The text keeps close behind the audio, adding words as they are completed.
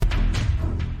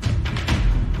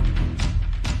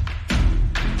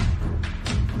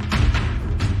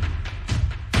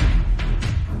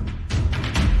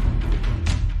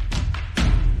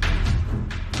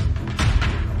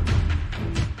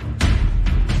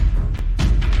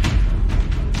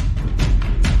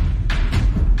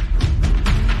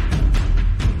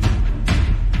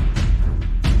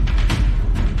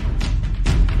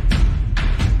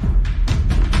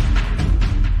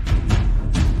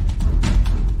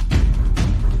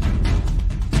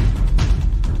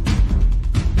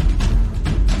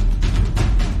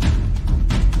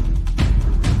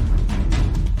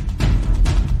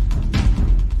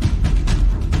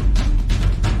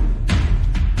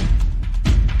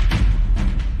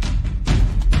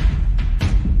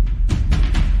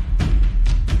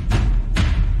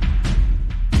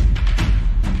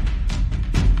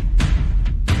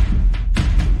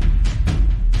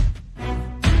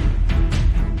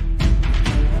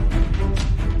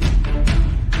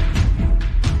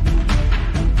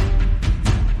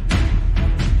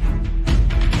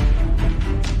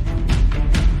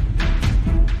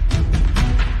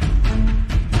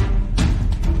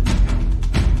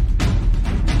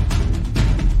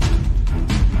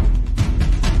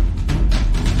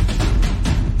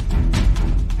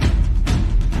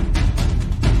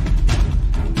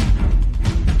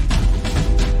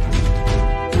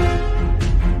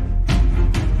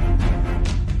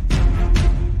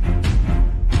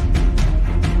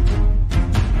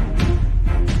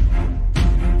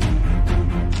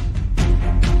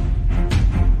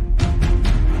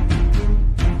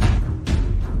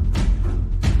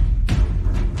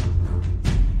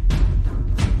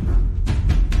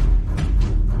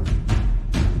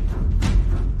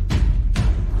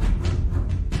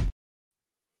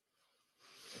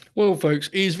Well, folks,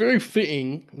 it is very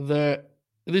fitting that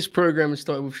this program has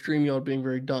started with StreamYard being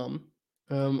very dumb.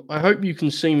 I hope you can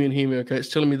see me and hear me okay. It's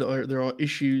telling me that there are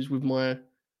issues with my,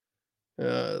 I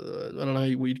don't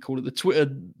know what you'd call it, the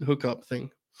Twitter hookup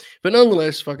thing. But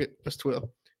nonetheless, fuck it, that's Twitter.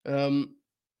 Um,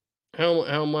 how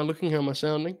am I looking? How am I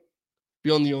sounding?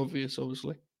 Beyond the obvious,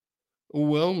 obviously. All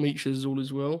well. Meech says all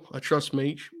is well. I trust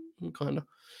Meech, kind of.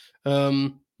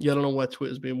 Yeah, I don't know why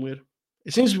Twitter's being weird.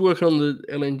 It seems to be working on the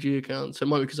LNG account, so it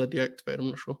might be because I deactivated. I'm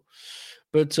not sure.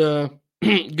 But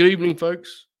good evening,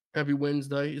 folks. Happy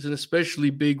Wednesday. It's an especially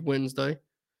big Wednesday.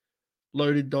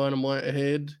 Loaded dynamite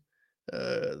ahead.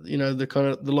 The kind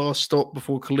of the last stop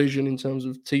before collision in terms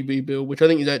of TV bill, which I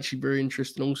think is actually very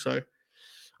interesting. Also,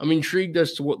 I'm intrigued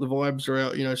as to what the vibes are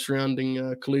out,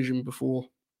 surrounding collision before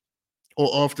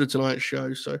or after tonight's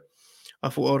show. So I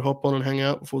thought I'd hop on and hang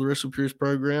out before the Wrestle Purists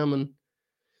program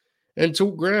and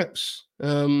talk graps.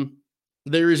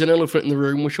 There is an elephant in the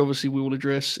room, which obviously we will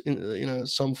address in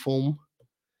some form.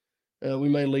 We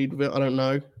may lead with it, I don't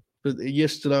know. But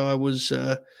yesterday I was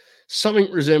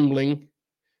something resembling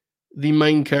the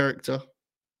main character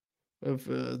of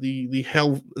the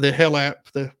hell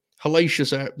app, the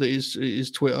hellacious app that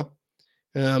is Twitter,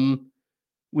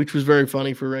 which was very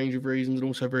funny for a range of reasons and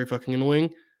also very fucking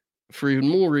annoying for even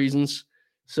more reasons.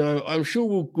 So I'm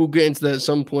sure we'll get into that at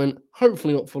some point.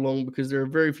 Hopefully not for long, because there are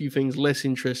very few things less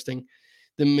interesting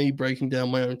than me breaking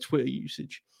down my own Twitter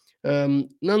usage.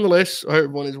 Nonetheless, I hope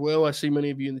everyone is well. I see many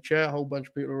of you in the chat, a whole bunch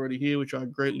of people already here, which I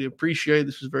greatly appreciate.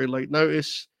 This was very late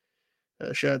notice.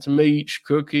 Shout out to Meech,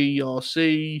 Cookie,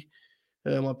 RC,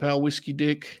 my pal Whiskey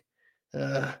Dick.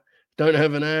 Don't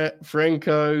have an at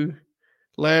Franco,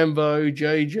 Lambo,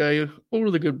 JJ, all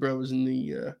of the good brothers in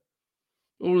the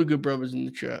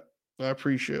chat. I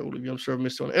appreciate all of you. I'm sorry I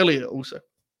missed one. Elliot also.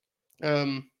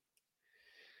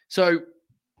 So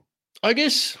I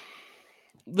guess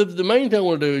the main thing I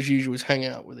want to do as usual is hang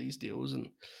out with these deals, and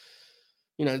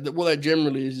what that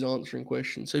generally is answering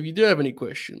questions. So if you do have any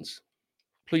questions,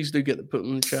 please do put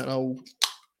them in the chat, and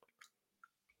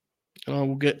I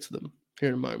will get to them here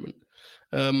in a moment.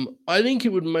 I think it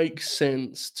would make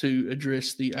sense to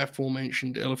address the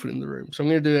aforementioned elephant in the room. So I'm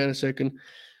going to do that in a second.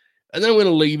 And then I'm going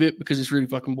to leave it because it's really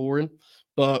fucking boring.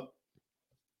 But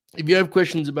if you have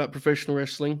questions about professional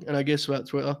wrestling, and I guess about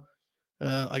Twitter,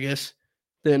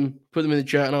 then put them in the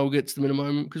chat and I will get to them in a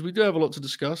moment, because we do have a lot to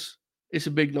discuss. It's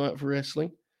a big night for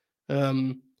wrestling.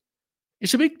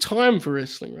 It's a big time for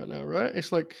wrestling right now, right?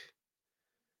 It's like,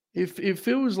 it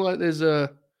feels like there's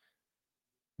a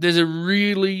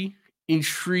really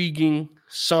intriguing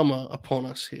summer upon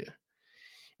us here.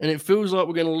 And it feels like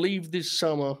we're going to leave this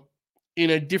summer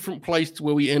in a different place to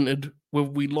where we entered, whether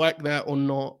we like that or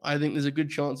not. I think there's a good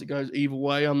chance it goes either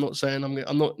way. I'm not saying I'm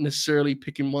not necessarily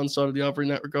picking one side or the other in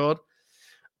that regard.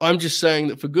 I'm just saying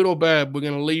that for good or bad, we're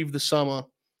going to leave the summer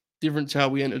different to how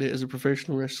we entered it as a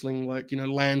professional wrestling,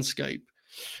 landscape.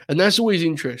 And that's always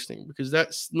interesting, because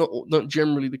that's not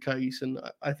generally the case. And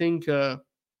I think that's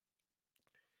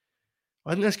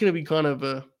going to be kind of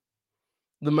the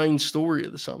main story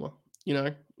of the summer.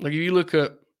 Like if you look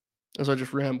at, as I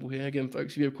just ramble here, again,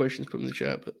 folks, if you have questions, put them in the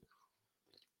chat. But,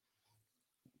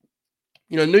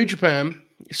 New Japan,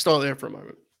 start there for a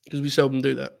moment, because we seldom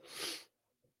do that.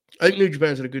 I think New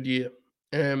Japan's had a good year.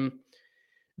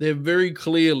 They're very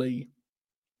clearly,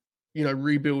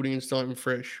 rebuilding and starting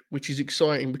fresh, which is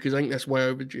exciting, because I think that's way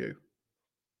overdue.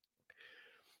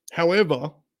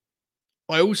 However,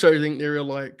 I also think there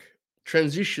are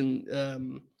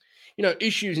transition,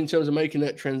 issues in terms of making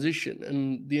that transition,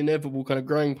 and the inevitable kind of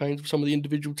growing pains of some of the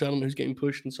individual talent who's getting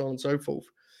pushed and so on and so forth.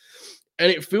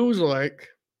 And it feels like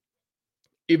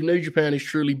if New Japan is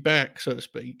truly back, so to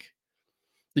speak,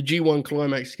 the G1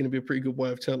 climax is going to be a pretty good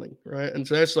way of telling, right? And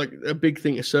so that's like a big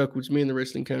thing that circles me in the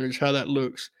wrestling calendar, is how that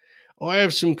looks. I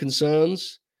have some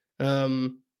concerns. I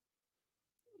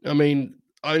think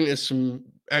there's some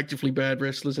actively bad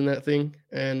wrestlers in that thing,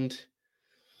 and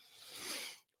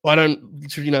I don't,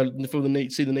 feel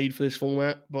see the need for this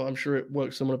format, but I'm sure it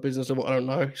works on a business level. I don't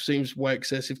know. Seems way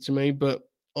excessive to me, but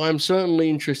I'm certainly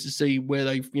interested to see where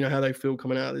they, how they feel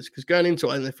coming out of this, because going into it,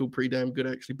 I think they feel pretty damn good,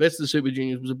 actually. Best of the Super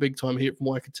Juniors was a big time hit from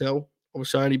what I could tell.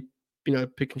 Obviously, I only,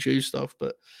 pick and choose stuff,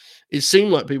 but it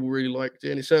seemed like people really liked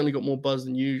it, and it certainly got more buzz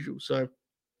than usual. So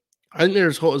I think they're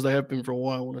as hot as they have been for a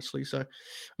while, honestly. So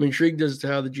I'm intrigued as to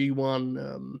how the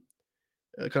G1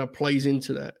 kind of plays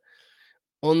into that.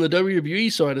 On the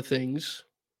WWE side of things,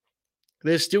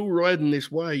 they're still riding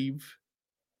this wave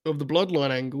of the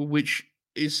Bloodline angle, which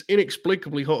is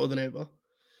inexplicably hotter than ever.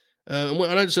 And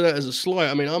I don't say that as a slight.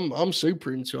 I'm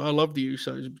super into it. I love the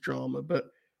Usos drama,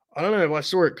 but I don't know if I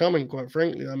saw it coming, quite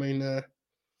frankly.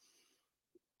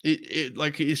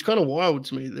 it's kind of wild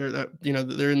to me. They're that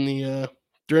that they're in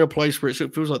a place where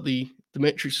it feels like the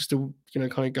metrics are still kind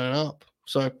of going up.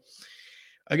 So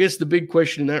I guess the big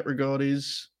question in that regard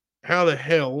is how the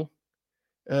hell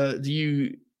do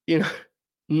you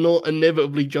not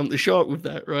inevitably jump the shark with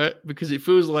that, right? Because it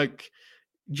feels like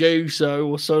Jey Uso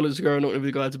or Solo Sikoa are not going to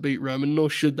be the guy to beat Roman, nor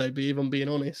should they be, if I'm being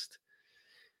honest.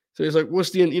 So it's like,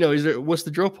 what's the what's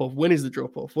the drop off? When is the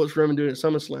drop off? What's Roman doing at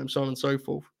SummerSlam, so on and so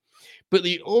forth. But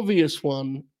the obvious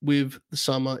one with the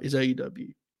summer is AEW.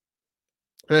 And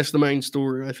that's the main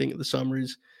story, I think, of the summer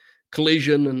is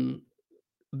Collision and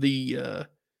the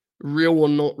real or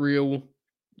not real,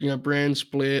 brand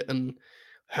split and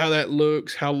how that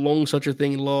looks, how long such a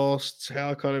thing lasts,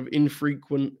 how kind of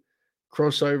infrequent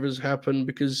crossovers happen.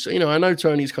 Because I know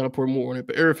Tony's kind of pouring more on it,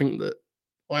 but everything that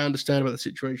I understand about the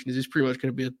situation is it's pretty much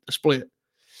going to be a split,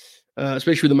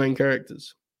 especially with the main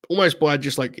characters. Almost by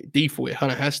just like default, it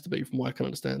kind of has to be, from what I can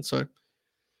understand. So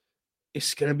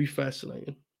it's going to be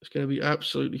fascinating. It's going to be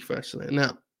absolutely fascinating.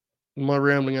 Now, my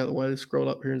rambling out of the way, let's scroll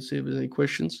up here and see if there's any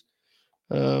questions.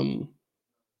 1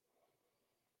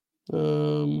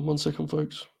 second,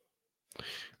 folks.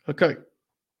 Okay.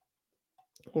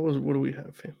 What do we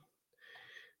have here?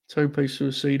 Tope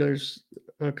Suicidos.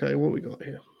 Okay, what we got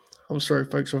here? I'm sorry,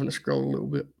 folks, I'm going to scroll a little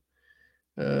bit.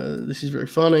 This is very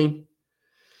funny.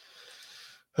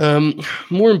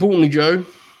 More importantly, Joe,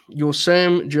 your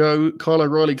Sam Joe Kyle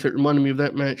O'Reilly clip reminded me of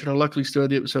that match, and I luckily still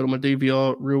had the episode on my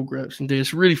DVR. Real grabs indeed.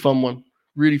 It's a really fun one.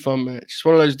 Really fun match. It's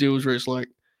one of those deals where it's like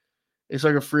a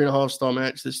 3.5-star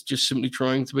match that's just simply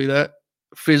trying to be that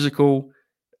physical.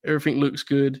 Everything looks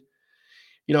good.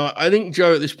 I think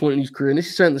Joe at this point in his career, and this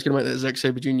is something that's going to make that Zack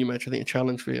Sabre Jr. match, I think, a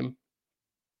challenge for him.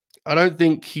 I don't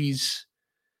think he's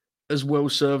as well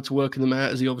served to work in the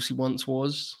mat as he obviously once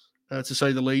was, to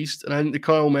say the least. And I think the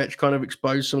Kyle match kind of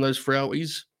exposed some of those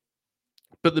frailties.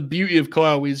 But the beauty of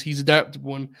Kyle is he's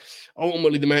adaptable, and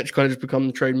ultimately the match kind of just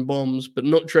become trading bombs, but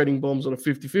not trading bombs on a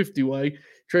 50-50 way,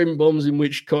 trading bombs in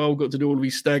which Kyle got to do all of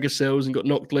these stagger cells and got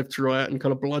knocked left to right and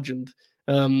kind of bludgeoned.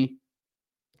 That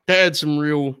had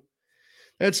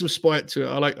some spite to it.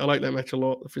 I like that match a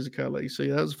lot, the physicality. So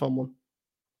yeah, that was a fun one.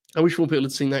 I wish more people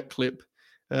had seen that clip,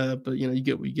 but you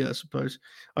get what you get, I suppose.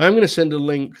 I am going to send a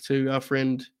link to our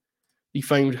friend, the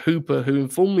famed Hooper, who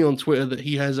informed me on Twitter that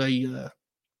he has a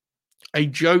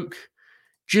joke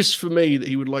just for me that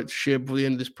he would like to share before the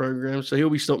end of this program. So he'll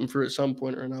be stopping through at some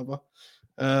point or another.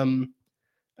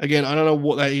 Again, I don't know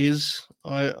what that is.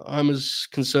 I'm as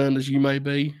concerned as you may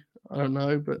be. I don't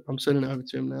know, but I'm sending it over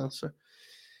to him now. So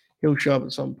he'll show up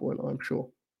at some point, I'm sure.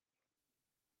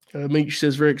 Meech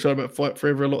says, very excited about Fight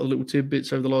Forever. A lot of little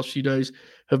tidbits over the last few days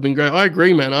have been great. I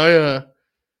agree, man. I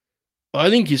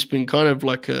think it's been kind of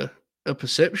like a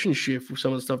perception shift with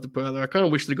some of the stuff they put out there. I kind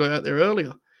of wish they got out there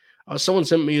earlier. Someone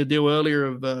sent me a deal earlier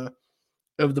of the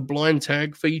blind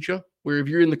tag feature, where if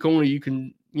you're in the corner, you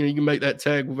can make that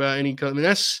tag without any kind. I mean,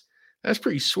 that's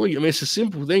pretty sweet. I mean, it's a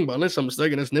simple thing, but unless I'm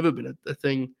mistaken, that's never been a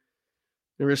thing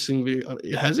in wrestling.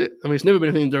 Has it? I mean, it's never been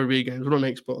a thing in WWE games. We're not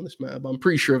an expert on this matter, but I'm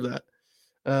pretty sure of that.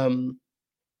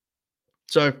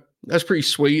 So that's pretty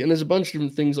sweet. And there's a bunch of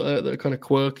different things like that that are kind of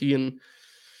quirky, and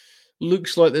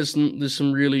looks like there's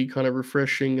some really kind of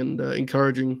refreshing and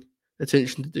encouraging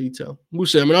attention to detail. We'll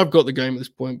see. I mean, I've got the game at this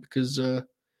point because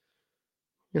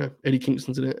Eddie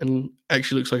Kingston's in it, and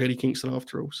actually looks like Eddie Kingston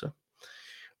after all. So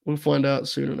we'll find out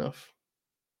soon enough.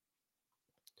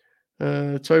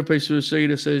 Tope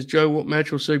Suicida says, Joe, what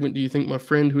match or segment do you think my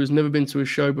friend who has never been to a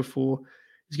show before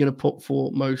is going to pop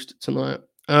for most tonight?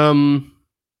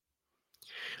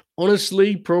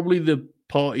 Honestly, probably the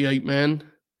Party 8-man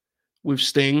with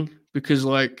Sting, because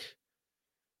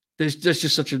there's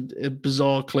just such a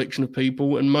bizarre collection of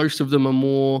people, and most of them are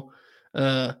more,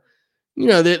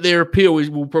 their appeal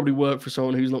will probably work for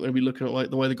someone who's not going to be looking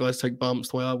at the way the guys take bumps,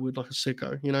 the way I would, like a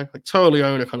sicko, Totally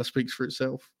Owner kind of speaks for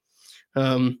itself.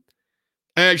 It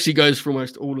actually goes for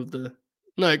almost all of the,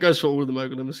 it goes for all of the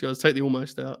Mogul Embassy guys, take the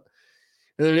almost out.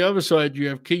 And then the other side, you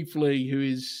have Keith Lee, who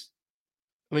is,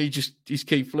 he's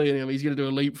Keith Lee, and he's going to do a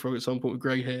leapfrog at some point with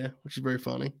grey hair, which is very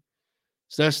funny.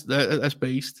 So that's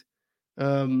beast.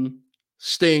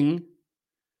 Sting.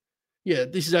 Yeah,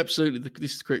 this is absolutely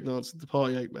this is the correct answer. The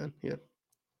Party 8-man, yeah,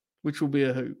 which will be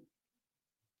a hoot.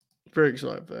 Very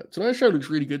excited for that. Tonight's show looks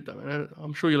really good, though, man.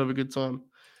 I'm sure you'll have a good time.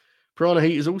 Piranha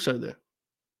Heat is also there.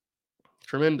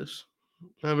 Tremendous.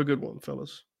 Have a good one,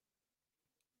 fellas.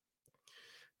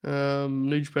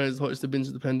 New Japan is the hottest they've been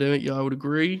since the pandemic. Yeah, I would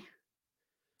agree.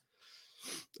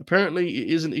 Apparently, it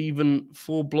isn't even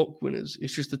 4 block winners.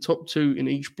 It's just the top 2 in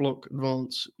each block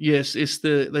advance. Yes,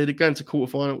 they're going to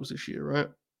quarterfinals this year, right?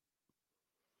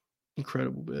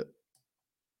 Incredible bit.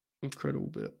 Incredible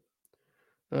bit.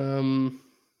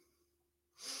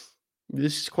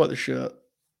 This is quite the shirt.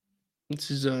 This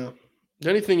is the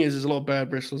only thing is there's a lot of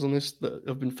bad wrestlers on this that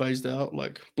have been phased out.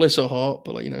 Like bless her heart,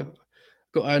 but like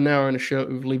got an hour in a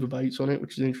shirt with Leva Bates on it,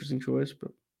 which is an interesting choice.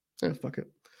 But yeah, fuck it.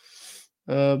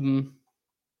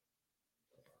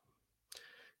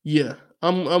 Yeah,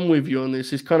 I'm with you on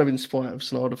this. It's kind of in spite of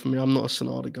Sonata for me. I'm not a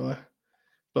Sonata guy,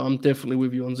 but I'm definitely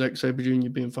with you on Zack Sabre Jr.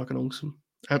 being fucking awesome.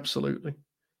 Absolutely.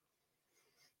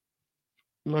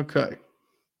 Okay.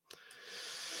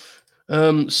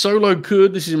 Solo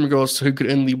could. This is in regards to who could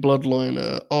end the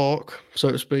bloodline arc,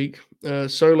 so to speak.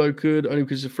 Solo could only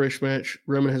because it's a fresh match.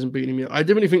 Roman hasn't beaten him yet. I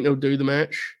definitely think they'll do the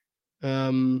match.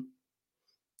 The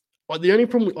only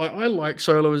problem I like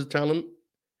Solo as a talent.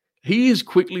 He is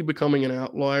quickly becoming an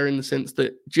outlier in the sense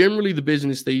that generally the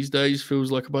business these days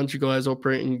feels like a bunch of guys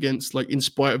operating against, like, in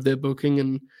spite of their booking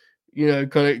and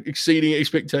kind of exceeding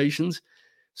expectations.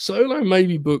 Solo may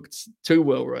be booked too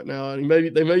well right now, and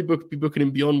they may be booking him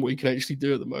beyond what he can actually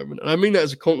do at the moment. And I mean that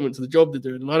as a compliment to the job they're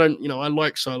doing. And I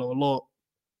like Solo a lot.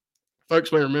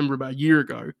 Folks may remember about a year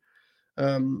ago,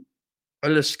 I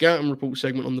did a scouting report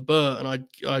segment on the Burt, and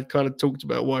I kind of talked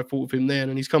about what I thought of him then,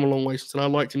 and he's come a long way since, and I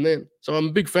liked him then. So I'm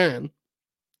a big fan,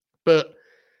 but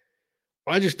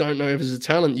I just don't know if there's a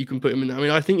talent you can put him in. I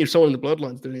mean, I think if someone in the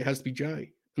bloodline's doing it, it has to be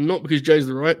Jay. And not because Jay's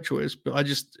the right choice, but I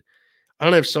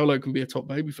don't know if Solo can be a top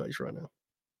babyface right now.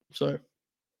 So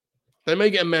they may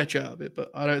get a match out of it,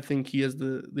 but I don't think he has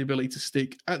the ability to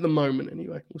stick at the moment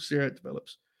anyway. We'll see how it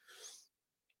develops.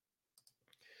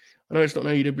 I know it's not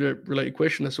an AEW related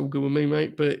question. That's all good with me,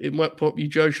 mate. But it might pop you,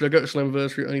 Joe. Should I go to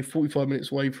Slammiversary? Only 45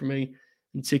 minutes away from me,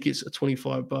 and tickets are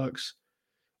 $25.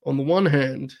 On the one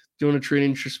hand, doing a Trin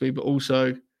interests me, but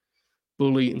also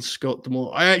Bully and Scott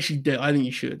D'Amore. I think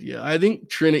you should. Yeah, I think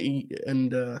Trinity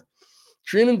and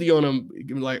Trin and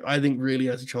Deonna, like, I think really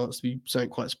has a chance to be something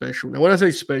quite special. Now, when I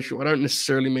say special, I don't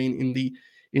necessarily mean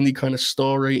in the kind of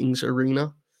star ratings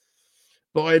arena,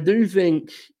 but I do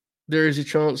think there is a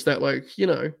chance that, like,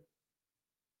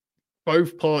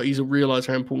 both parties will realize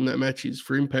how important that match is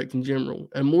for Impact in general.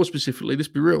 And more specifically, let's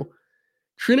be real,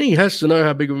 Trinity has to know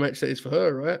how big of a match that is for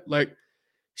her, right? Like,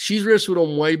 she's wrestled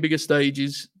on way bigger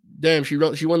stages. Damn, she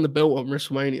won the belt on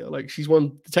WrestleMania. Like, she's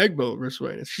won the tag belt at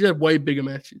WrestleMania. She's had way bigger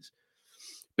matches.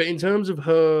 But in terms of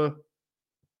her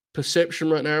perception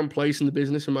right now and place in the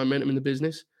business and momentum in the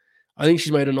business, I think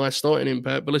she's made a nice start in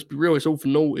Impact. But let's be real, it's all for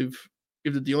naught if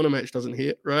the Deonna match doesn't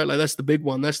hit, right? Like, that's the big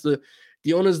one.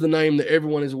 Deonna's the name that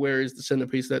everyone is aware is the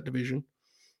centerpiece of that division,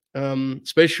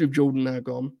 especially with Jordan now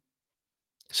gone.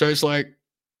 So it's like,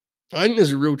 I think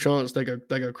there's a real chance they go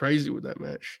crazy with that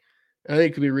match. I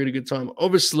think it could be a really good time.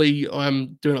 Obviously, I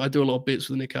do a lot of bits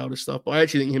with the Nick Aldis stuff, but I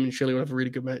actually think him and Shelley will have a really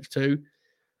good match too.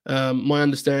 My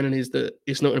understanding is that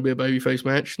it's not going to be a babyface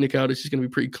match. Nick Aldis is going to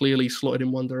be pretty clearly slotted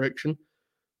in one direction,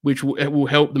 which will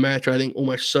help the match, I think,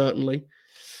 almost certainly.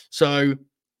 So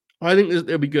I think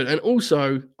it'll be good. And also,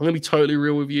 I'm going to be totally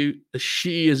real with you. As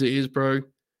shitty as it is, bro,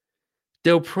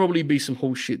 there'll probably be some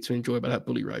whole shit to enjoy about that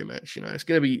Bully Ray match. It's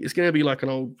going to be like an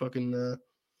old fucking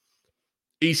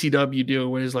ECW deal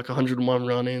where there's like 101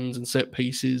 run-ins and set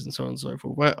pieces and so on and so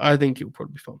forth. I think it'll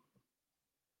probably be fun.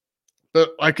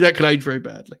 But that could age very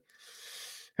badly.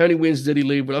 How many wins did he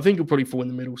leave? But I think he'll probably fall in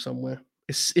the middle somewhere.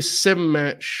 It's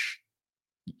 7-match.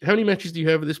 How many matches do you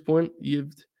have at this point? Here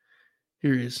he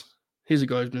is. Here's a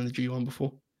guy who's been in the G1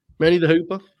 before. Manny the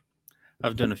Hooper.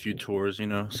 I've done a few tours,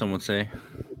 some would say.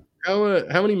 How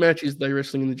many matches are they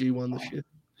wrestling in the G1 this year?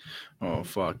 Oh,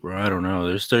 fuck, bro. I don't know.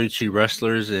 There's 32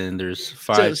 wrestlers and there's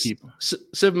 5 people.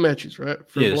 7 matches, right?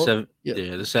 Yeah, 7.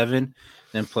 Yeah, the 7.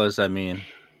 Then plus,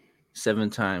 7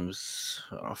 times.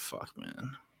 Oh, fuck,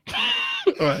 man.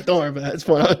 All right, don't worry about that. It's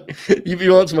fine.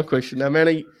 You answered my question. Now,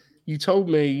 Manny, you told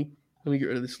me. Let me get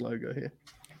rid of this logo here.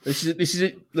 This is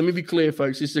it. Let me be clear,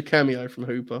 folks. This is a cameo from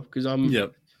Hooper because I'm.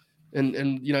 Yep.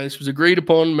 And this was agreed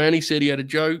upon. Manny said he had a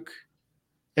joke,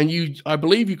 and I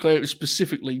believe you claim it was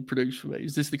specifically produced for me.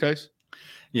 Is this the case?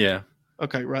 Yeah.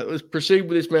 Okay, right. Let's proceed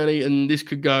with this, Manny, and this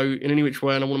could go in any which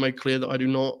way. And I want to make clear that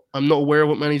I'm not aware of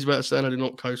what Manny's about to say, and I do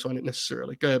not co-sign it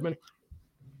necessarily. Go ahead, Manny.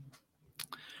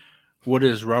 What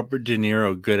is Robert De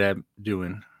Niro good at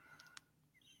doing?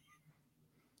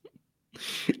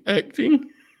 Acting.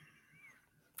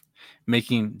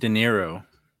 Making De Niro.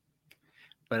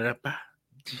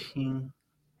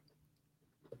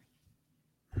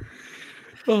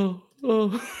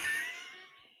 Oh.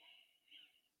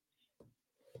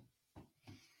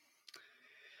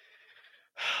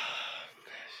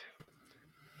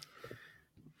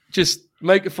 Just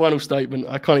make a final statement.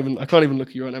 I can't even look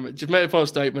at you right now. Just make a final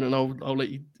statement, and I'll let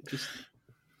you just.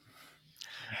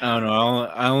 I don't know.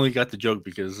 I only got the joke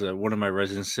because one of my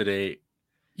residents today.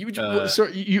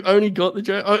 Sorry, you only got the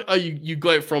joke? Oh, you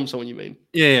got it from someone, you mean?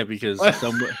 Yeah, because I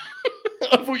someone.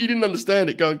 thought you didn't understand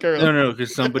it. Go and carry on. No,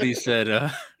 because somebody said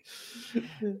their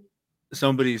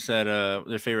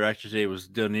favorite actor today was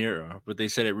De Niro, but they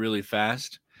said it really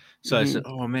fast. So I said,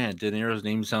 "Oh man, De Niro's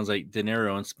name sounds like De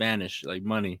Niro in Spanish, like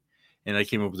money." And I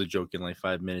came up with a joke in like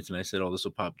 5 minutes, and I said, "Oh, this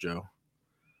will pop Joe."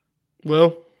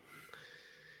 Well,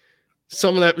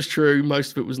 some of that was true,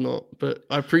 most of it was not. But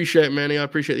I appreciate it, Manny. I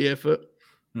appreciate the effort.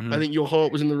 Mm-hmm. I think your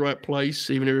heart was in the right place,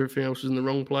 even if everything else was in the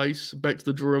wrong place. Back to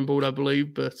the drawing board, I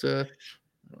believe. But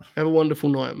have a wonderful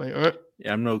night, mate. All right.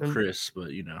 Yeah, I'm no Chris, but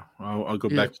I'll go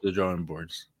back to the drawing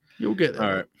boards. You'll get there. All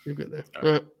mate. right. You'll get there.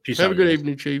 All right. Peace Have out, a good guys.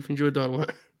 evening, Chief. Enjoy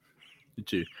Dynamite. You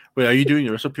too. Wait, are you doing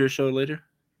your Wrestle Pure show later?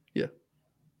 Yeah.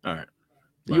 All right.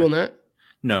 Bye. You on that?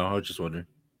 No, I was just wondering.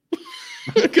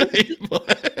 Okay.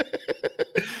 Bye.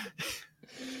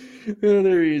 Oh,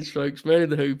 there he is, folks. Manny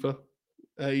the Hooper.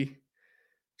 A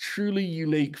truly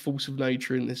unique force of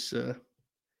nature in this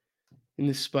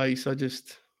space. I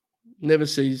just never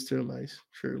cease to amaze,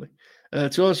 truly.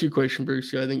 To answer your question,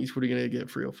 Bruce, I think he's probably going to get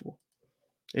 3 or 4.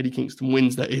 Eddie Kingston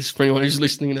wins, that is, for anyone who's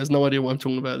listening and has no idea what I'm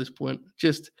talking about at this point.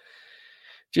 Just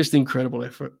incredible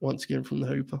effort, once again, from the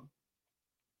Hooper.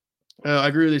 I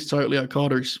agree with this totally.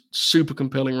 Okada is super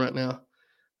compelling right now.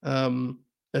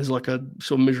 As like a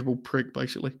sort of miserable prick,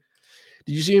 basically.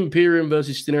 Did you see Imperium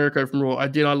versus Stenerico from Raw? I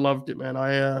did. I loved it, man.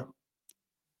 I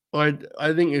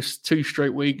think it's 2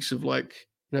 straight weeks of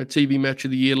TV match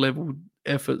of the year level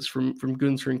efforts from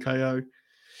Gunther and KO.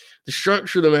 The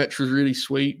structure of the match was really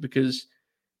sweet because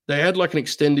they had like an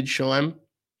extended shine,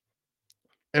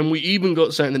 and we even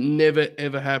got something that never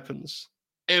ever happens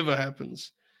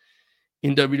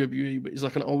in WWE, but it's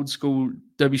like an old school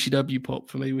WCW pop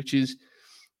for me, which is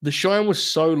the shine was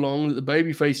so long that the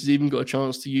baby faces even got a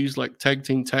chance to use like tag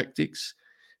team tactics.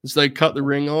 And so they cut the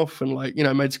ring off and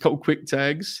made a couple quick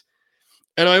tags.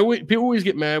 And people always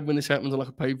get mad when this happens on like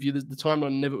a pay-per-view. The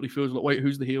timeline inevitably feels like, wait,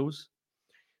 who's the heels?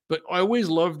 But I always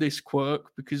love this quirk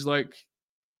because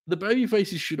the baby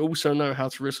faces should also know how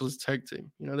to wrestle as a tag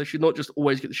team. They should not just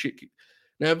always get the shit kicked.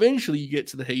 Now, eventually you get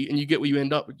to the heat and you get where you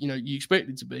end up, you expect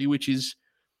it to be, which is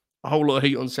a whole lot of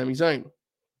heat on Sami Zayn.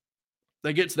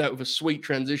 They get to that with a sweet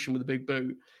transition with a big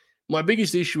boot. My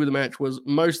biggest issue with the match was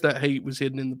most of that heat was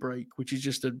hidden in the break, which is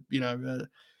just an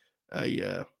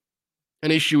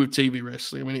issue with TV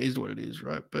wrestling. I mean, it is what it is,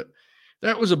 right? But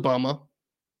that was a bummer.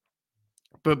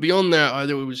 But beyond that, I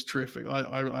thought it was terrific.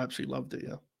 I absolutely loved it,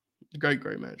 yeah. A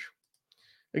great match.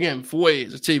 Again, for what it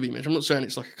is, a TV match. I'm not saying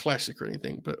it's like a classic or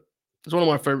anything, but it's one of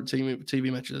my favorite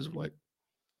TV matches of late.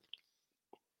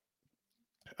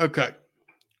 Okay.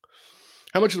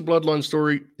 How much of the Bloodline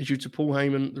story is due to Paul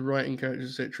Heyman, the writing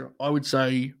characters, etc.? I would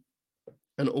say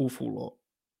an awful lot.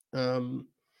 A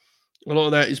lot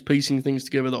of that is piecing things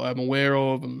together that I'm aware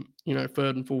of, and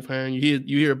third and fourth hand. You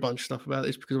hear a bunch of stuff about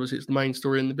this because obviously it's the main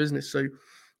story in the business. So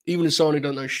even as someone who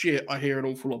don't know shit, I hear an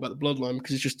awful lot about the Bloodline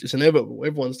because it's inevitable.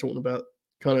 Everyone's talking about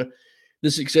kind of the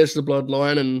success of the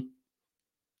Bloodline, and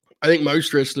I think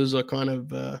most wrestlers are kind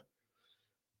of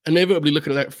inevitably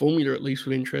looking at that formula at least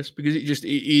with interest because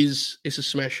it's a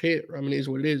smash hit. I mean, it is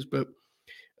what it is. But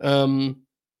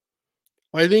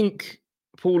I think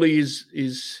Paulie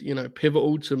is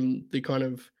pivotal to the kind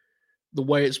of the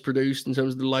way it's produced in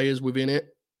terms of the layers within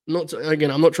it. I'm not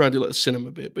trying to do like the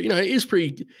cinema bit, but it's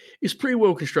pretty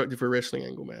well constructed for a wrestling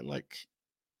angle, man. Like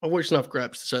I've watched enough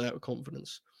grabs to say that with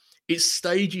confidence. It's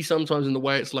stagey sometimes in the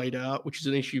way it's laid out, which is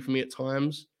an issue for me at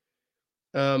times.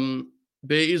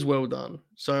 But it is well done.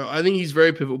 So I think he's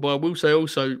very pivotal. But I will say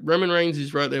also, Roman Reigns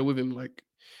is right there with him. Like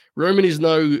Roman is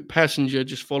no passenger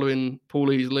just following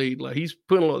Paulie's lead. Like he's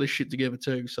putting a lot of this shit together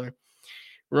too. So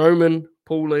Roman,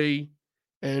 Paulie,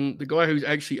 and the guy who's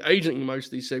actually agenting most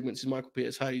of these segments is Michael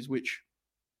Pierce Hayes, which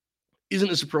isn't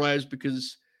a surprise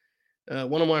because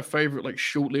one of my favorite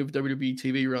short-lived WWE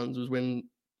TV runs was when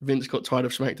Vince got tired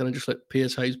of SmackDown and just let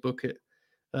Pierce Hayes book it.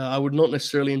 I would not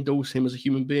necessarily endorse him as a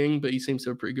human being, but he seems to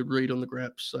have a pretty good read on the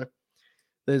graps. So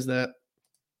there's that.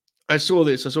 I saw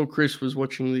Chris was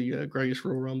watching the Greatest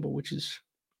Royal Rumble, which is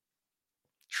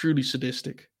truly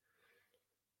sadistic.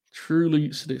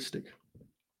 Truly sadistic.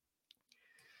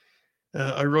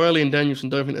 O'Reilly and Danielson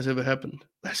don't think that's ever happened.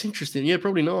 That's interesting. Yeah,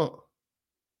 probably not.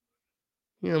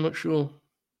 Yeah, I'm not sure.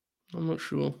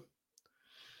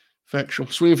 Factual.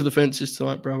 Swinging for the fences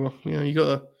tonight, brother. You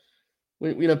got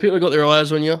to, people have got their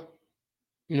eyes on you.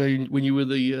 When you were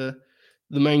the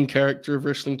main character of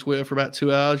wrestling Twitter for about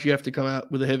 2 hours, you have to come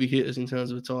out with the heavy hitters in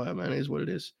terms of attire, man. It is what it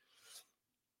is.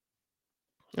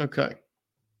 Okay.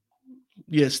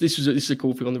 Yes, this is a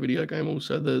cool thing on the video game.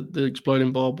 Also, the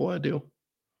exploding barbed wire deal.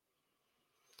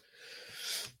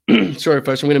 Sorry,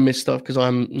 folks, I'm going to miss stuff because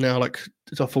I'm now like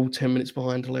a full 10 minutes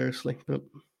behind, hilariously. But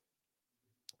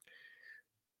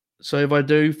so if I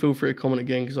do, feel free to comment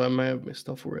again because I may have missed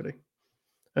stuff already.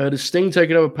 Does Sting take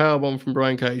another powerbomb from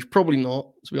Brian Cage? Probably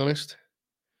not, to be honest.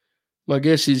 My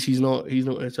guess is he's not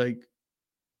going to take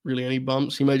really any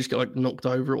bumps. He may just get like knocked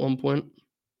over at one point.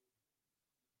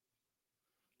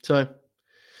 So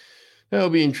that'll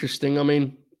be interesting. I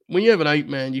mean, when you have an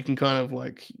 8-man, you can kind of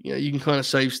like, you can kind of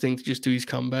save Sting to just do his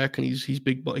comeback and he's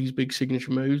big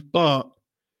signature moves. But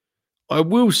I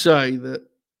will say that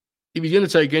if he's going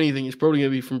to take anything, it's probably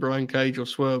going to be from Brian Cage or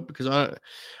Swerve because I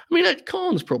mean, at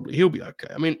Khan's he'll be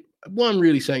okay. I mean, what I'm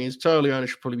really saying is Totally Owner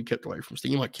should probably be kept away from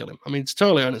Sting. You might kill him. I mean, it's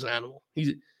Totally Owner's an animal.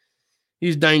 He's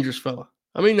a dangerous fella.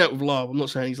 I mean that with love. I'm not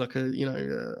saying he's like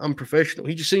unprofessional.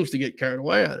 He just seems to get carried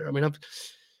away out there. I mean,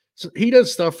 so he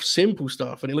does simple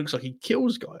stuff, and he looks like he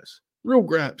kills guys. Real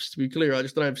graps, to be clear. I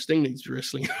just don't know if Sting needs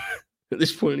wrestling at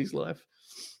this point in his life.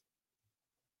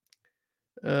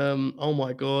 Oh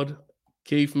my God.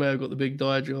 Keith may have got the big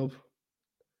die job.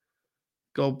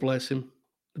 God bless him.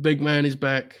 The big man is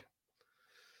back.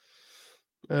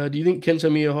 Do you think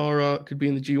Kento Miyahara could be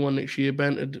in the G1 next year?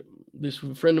 Bantered this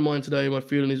with a friend of mine today. My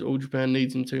feeling is All Japan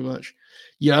needs him too much.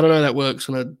 Yeah, I don't know how that works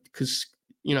because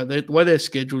the way their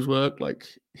schedules work, like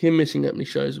him missing that many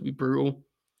shows would be brutal.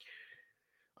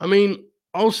 I mean,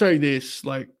 I'll say this: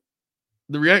 like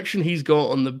the reaction he's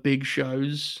got on the big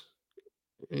shows,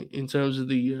 in terms of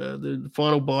the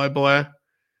final bye.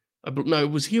 No,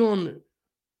 was he on?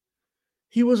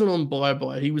 He wasn't on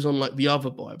bye. He was on like the other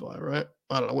bye, right?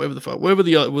 I don't know, whatever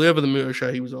the Muto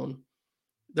show he was on.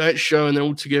 That show and then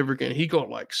all together again, he got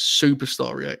like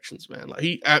superstar reactions, man. Like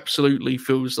he absolutely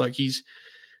feels like he's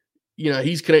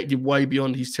connected way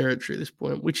beyond his territory at this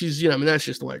point, which is, I mean, that's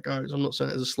just the way it goes. I'm not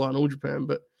saying it as a slight on All Japan,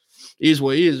 but it is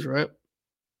what he is, right?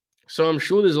 So I'm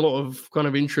sure there's a lot of kind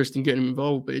of interest in getting him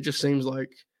involved, but it just seems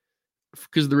like,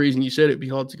 because of the reason you said, it'd be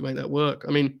hard to make that work.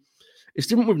 I mean, it's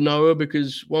different with Noah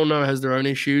because, well, Noah has their own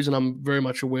issues, and I'm very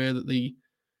much aware that the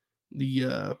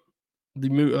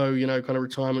Muto, kind of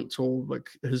retirement tour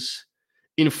has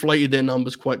inflated their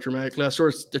numbers quite dramatically. I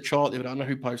saw the chart the other day. I don't know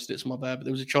who posted it, it's my bad, but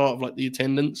there was a chart of like the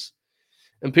attendance,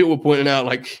 and people were pointing out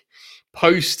like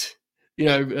post,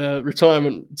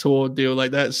 retirement tour deal,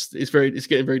 like it's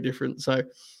getting very different. So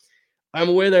I'm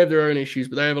aware they have their own issues,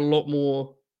 but they have a lot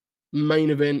more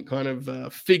main event kind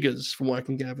of figures, from what I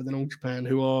can gather, than All Japan,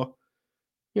 who are,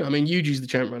 I mean, Yuji's the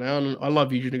champ right now, and I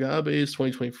love Yuji Nagata, but it's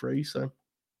 2023, so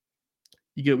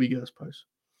you get what you get, I suppose.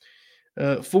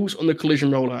 Thoughts on the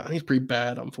Collision rollout? I think it's pretty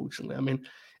bad, unfortunately. I mean,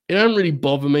 it don't really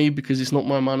bother me because it's not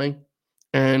my money,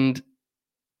 and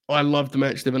I love the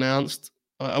match they've announced.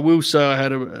 I will say I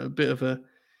had a bit of a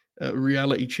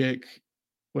reality check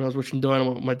when I was watching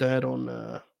Dynamite with my dad on,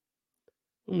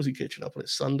 when was he catching up on it?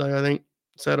 Sunday, I think.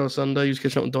 Saturday or Sunday, he was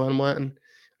catching up on Dynamite, and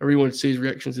I really wanted to see his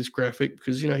reactions to this graphic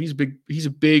because, he's a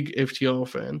big FTR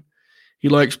fan. He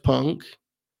likes Punk.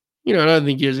 I don't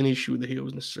think he has an issue with the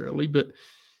heels necessarily, but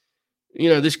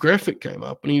this graphic came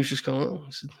up and he was just kind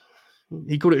of,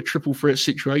 he called it a triple threat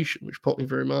situation, which popped me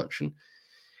very much. And,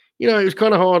 it was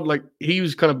kind of hard. Like, he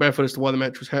was kind of baffled as to why the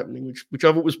match was happening, which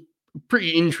I thought was pretty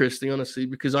interesting, honestly,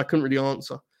 because I couldn't really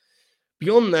answer.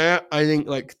 Beyond that, I think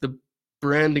like the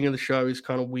branding of the show is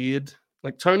kind of weird.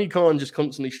 Like Tony Khan just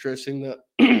constantly stressing that,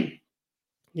 him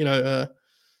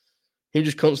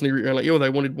just constantly reiterating like, they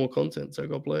wanted more content, so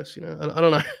God bless. I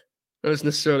don't know. That's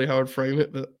necessarily how I'd frame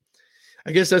it, but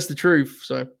I guess that's the truth.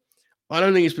 So I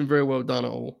don't think it's been very well done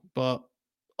at all, but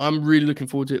I'm really looking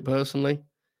forward to it personally.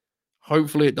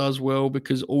 Hopefully it does well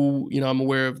because I'm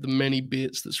aware of the many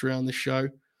bits that surround the show,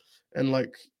 and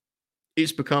like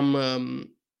it's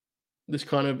become this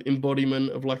kind of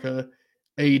embodiment of like a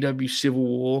AEW Civil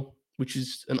War, which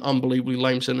is an unbelievably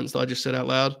lame sentence that I just said out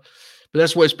loud, but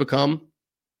that's what it's become.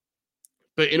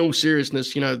 But in all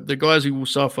seriousness, the guys who will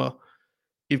suffer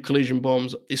if Collision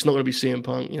bombs, it's not going to be CM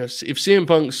Punk. If CM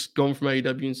Punk's gone from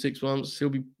AEW in 6 months, he'll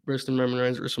be wrestling Roman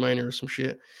Reigns at WrestleMania or some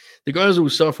shit. The guys who will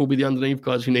suffer will be the underneath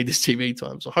guys who need this TV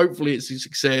time. So hopefully it's a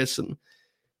success, and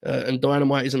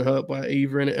Dynamite isn't hurt by it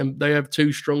either. And they have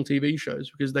 2 strong TV shows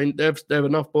because they have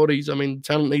enough bodies. I mean,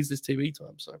 talent needs this TV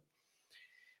time. So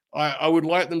I would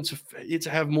like them to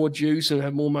have more juice and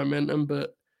have more momentum,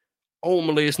 but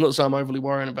ultimately, it's not something I'm overly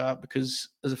worrying about because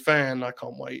as a fan, I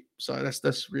can't wait. So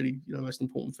that's really the most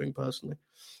important thing personally.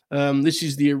 This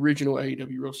is the original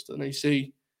AEW roster. And you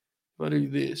see, if I do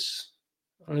this,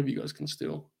 I don't know if you guys can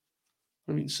still.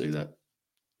 I don't even see that.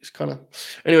 It's kind of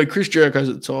anyway. Chris Jericho's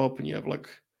at the top, and you have like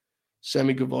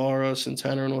Sammy Guevara,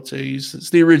 Santana, and Ortiz. It's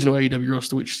the original AEW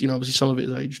roster, which, obviously some of it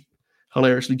is aged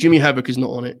hilariously. Jimmy Havoc is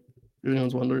not on it, if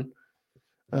anyone's wondering.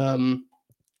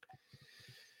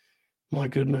 My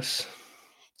goodness.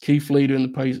 Keith Lee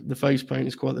doing the face paint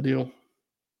is quite the deal.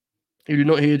 You did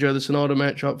not hear, Joe, the Sonata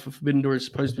matchup for Forbidden Door is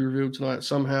supposed to be revealed tonight.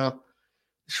 Somehow,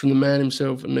 it's from the man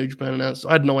himself at New Japan announced.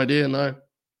 I had no idea, no.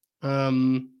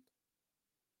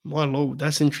 My lord,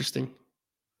 that's interesting.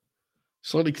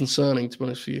 Slightly concerning, to be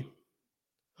honest with you.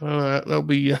 I don't know. That'll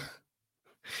be it'll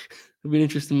be an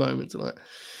interesting moment tonight.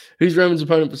 Who's Roman's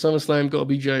opponent for SummerSlam? Got to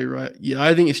be Jay, right? Yeah,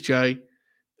 I think it's Jay.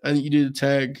 I think you do the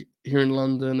tag here in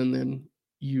London, and then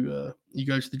you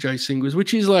go to the Jay singles,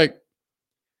 which is like,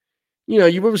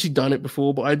 you've obviously done it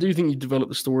before, but I do think you've developed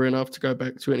the story enough to go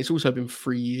back to it. And it's also been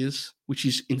 3 years, which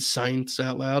is insane to say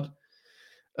out loud.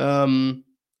 And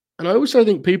I also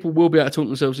think people will be able to talk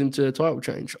themselves into a title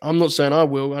change. I'm not saying I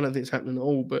will. I don't think it's happening at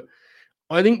all. But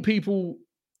I think people,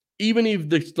 even if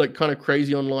the like kind of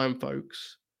crazy online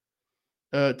folks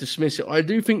dismiss it, I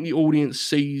do think the audience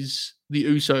sees the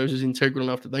Usos as integral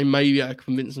enough that they may be able to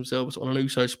convince themselves on an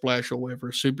Uso splash or whatever,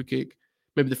 a super kick,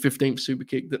 maybe the 15th super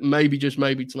kick, that maybe, just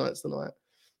maybe, tonight's the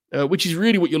night, which is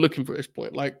really what you're looking for at this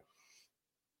point. Like,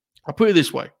 I'll put it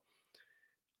this way.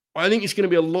 I think it's going to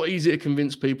be a lot easier to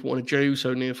convince people on a Jey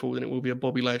Uso near fall than it will be a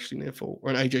Bobby Lashley near fall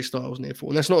or an AJ Styles near fall.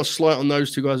 And that's not a slight on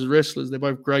those two guys as wrestlers. They're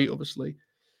both great, obviously.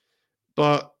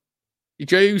 But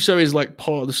Jey Uso is like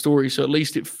part of the story, so at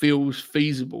least it feels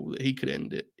feasible that he could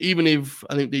end it, even if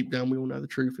I think deep down we all know the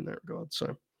truth in that regard.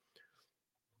 So,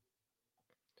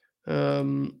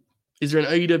 is there an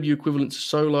AEW equivalent to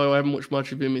Solo? I haven't watched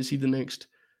much of him. Is he the next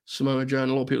Samoa Joe?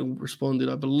 And a lot of people responded,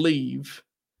 I believe.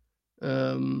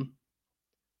 I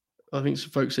think some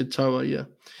folks said Toa, yeah.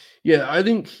 Yeah, I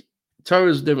think Toa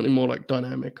is definitely more like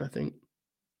dynamic, I think,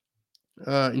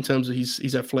 in terms of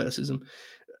his athleticism.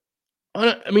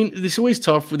 I mean, it's always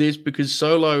tough with this because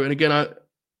Solo, and again, I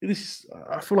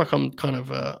feel like I'm kind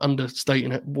of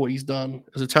understating what he's done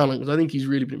as a talent because I think he's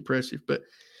really been impressive. But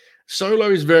Solo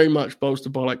is very much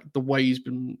bolstered by like the way he's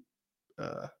been,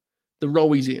 the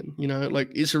role he's in.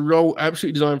 Like it's a role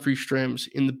absolutely designed for his strengths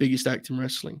in the biggest act in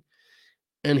wrestling.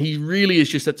 And he really is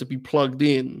just had to be plugged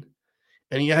in.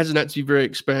 And he hasn't had to be very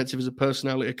expansive as a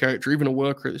personality, a character, even a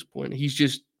worker at this point. He's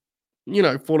just,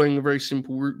 following a very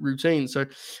simple routine. So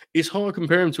it's hard to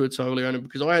compare him to a Toa Liona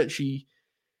because I actually,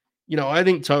 I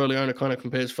think Toa Liona kind of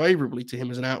compares favorably to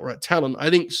him as an outright talent. I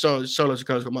think Solo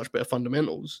Sikoa's got much better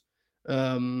fundamentals.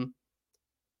 But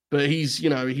he's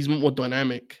more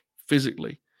dynamic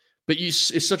physically. But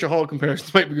it's such a hard comparison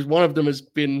to make because one of them has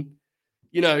been,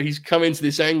 he's come into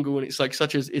this angle and it's like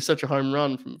such a home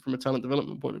run from a talent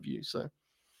development point of view. So,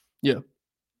 yeah,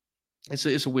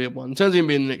 it's a weird one. In terms of him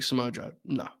being the next Samoa Joe,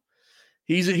 no.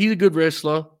 He's a good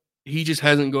wrestler. He just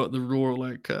hasn't got the raw,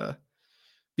 like, the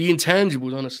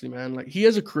intangibles, honestly, man. Like, he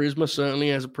has a charisma, certainly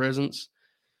has a presence.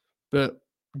 But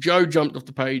Joe jumped off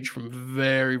the page from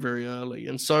very, very early.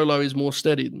 And Solo is more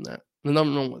steady than that. There's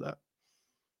nothing wrong with that.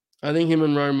 I think him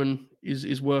and Roman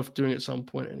is worth doing at some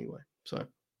point anyway. So,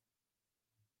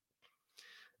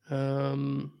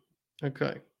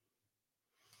 okay.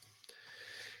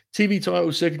 TV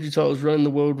titles, secondary titles running the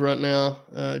world right now.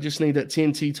 Just need that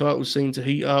TNT title scene to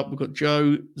heat up. We've got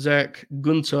Joe, Zach,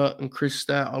 Gunter, and Chris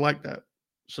Stout. I like that.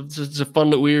 So it's a fun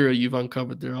little era you've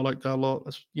uncovered there. I like that a lot.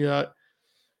 The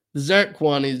Zach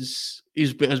one has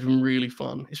been really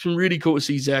fun. It's been really cool to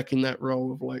see Zach in that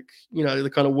role of like, the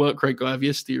kind of work rate guy of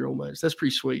yesteryear almost. That's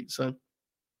pretty sweet. So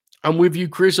I'm with you,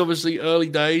 Chris. Obviously, early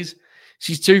days.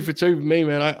 She's 2 for 2 for me,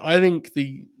 man. I think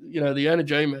the Anna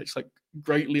Jay match like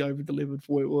greatly over delivered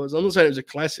for what it was. I'm not saying it was a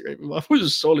classic, but I thought it was a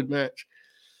solid match.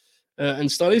 And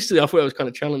stylistically, I thought it was kind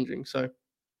of challenging. So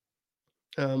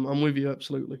I'm with you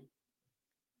absolutely.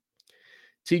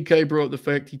 TK brought up the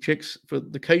fact he checks for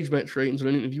the cage match ratings on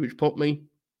an interview, which popped me.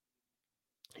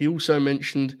 He also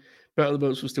mentioned Battle of the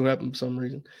Belts will still happen for some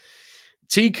reason.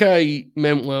 TK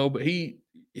meant well, but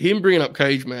him bringing up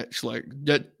cage match like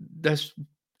that's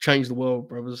changed the world,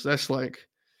 brothers. That's like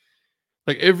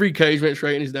every cage match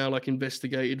rating is now like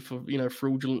investigated for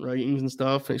fraudulent ratings and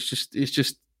stuff. It's just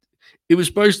it was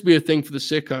supposed to be a thing for the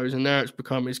sickos, and now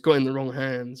it's got in the wrong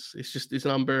hands. It's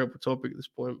an unbearable topic at this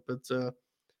point. But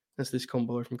that's this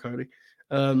combo from Cody.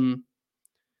 But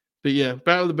yeah,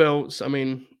 Battle of the Belts. I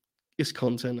mean, it's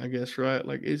content, I guess, right?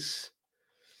 Like it's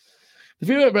the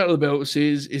thing about Battle of the Belts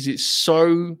is it's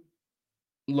so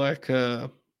like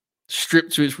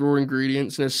stripped to its raw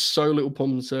ingredients, and there's so little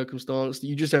pomp and circumstance that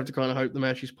you just have to kind of hope the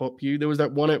matches pop you. There was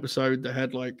that one episode that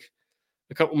had like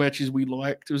a couple matches we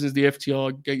liked. It was the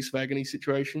FTR Gates of Agony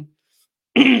situation.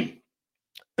 And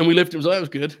we left it, was like, that was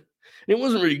good. It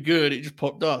wasn't really good. It just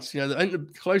popped us. I think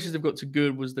the closest they've got to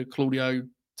good was the Claudio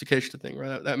Takeshita thing,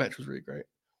 right? That match was really great.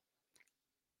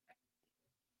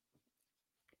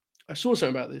 I saw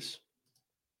something about this.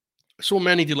 I saw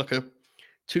Manny did like a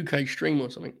 2K stream or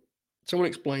something. Someone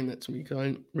explain that to me because I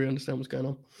don't really understand what's going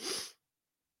on.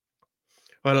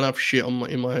 I had enough shit on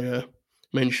in my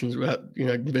mentions about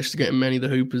investigating Manny the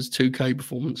Hooper's 2K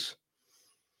performance.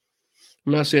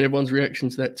 I'm now seeing everyone's reaction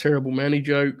to that terrible Manny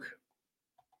joke.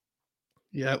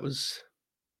 Yeah, it was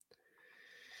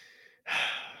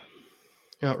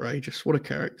outrageous. What a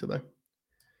character, though.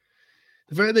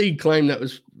 The fact that he claimed that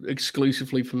was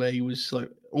exclusively for me was like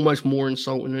almost more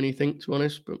insulting than anything, to be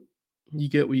honest. But you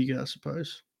get what you get, I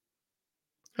suppose.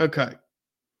 Okay.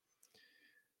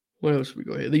 What else have we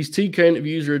got here? These TK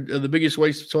interviews are the biggest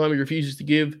waste of time. He refuses to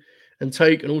give and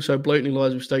take, and also blatantly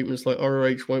lies with statements like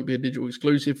ROH won't be a digital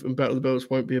exclusive and Battle of the Belts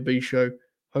won't be a B show.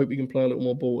 Hope you can play a little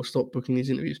more ball or stop booking these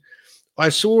interviews. I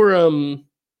saw a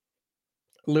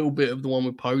little bit of the one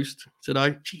with Post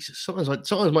today. Jesus,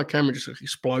 sometimes my camera just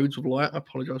explodes with light. I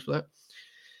apologize for that.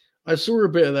 I saw a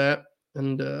bit of that,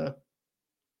 and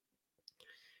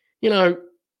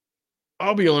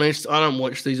I'll be honest, I don't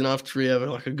watch these enough to really have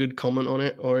like a good comment on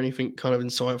it or anything kind of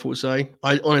insightful to say.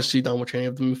 I honestly don't watch any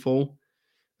of them before.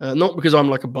 Not because I'm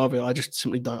like above it. I just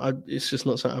simply don't. It's just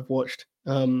not something I've watched.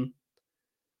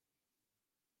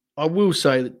 I will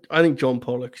say that I think John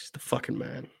Pollock is the fucking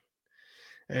man.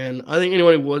 And I think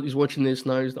anyone who's watching this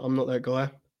knows that I'm not that guy.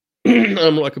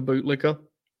 I'm like a bootlicker.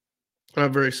 I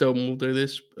very seldom will do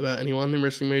this about anyone in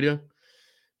wrestling media.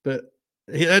 But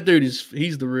that dude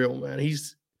he's the real man.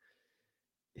 He's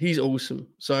awesome.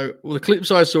 So the clips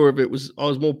I saw of it I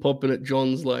was more popping at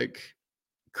John's like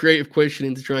creative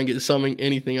questioning to try and get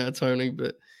anything out of Tony.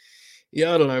 But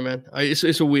yeah, I don't know, man.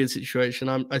 It's a weird situation.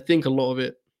 I think a lot of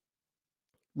it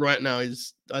right now I think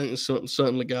there's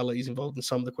certain legalities involved in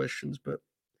some of the questions, but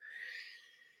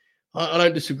I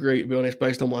don't disagree, to be honest,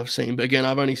 based on what I've seen. But again,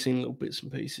 I've only seen little bits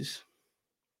and pieces.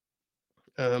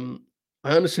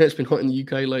 I understand it's been hot in the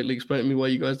UK lately. Explain to me why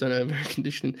you guys don't have air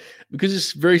conditioning. Because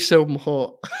it's very seldom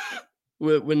hot.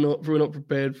 we're not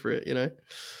prepared for it,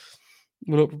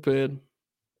 We're not prepared.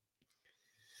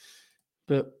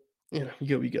 But you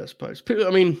get what you guys suppose. I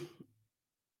mean,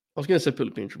 I was going to say people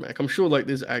are being dramatic. I'm sure like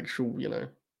there's actual,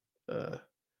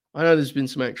 I know there's been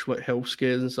some actual like health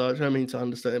scares and such. I don't mean to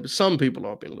understand it, but some people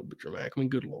are being a little bit dramatic. I mean,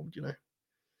 good Lord,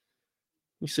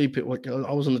 You see people like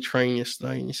I was on the train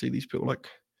yesterday, and you see these people like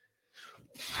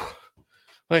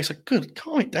it's like, good,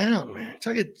 calm it down, man.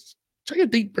 Take a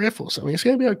deep breath or something. It's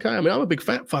gonna be okay. I mean, I'm a big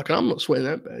fat fuck, and I'm not sweating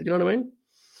that bad. You know what I mean?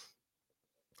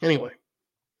 Anyway,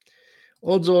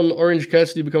 odds on Orange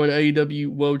Cassidy becoming AEW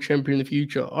World Champion in the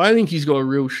future. I think he's got a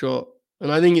real shot,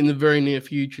 and I think in the very near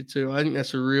future too. I think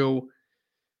that's something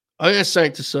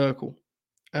to circle.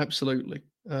 Absolutely.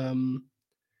 I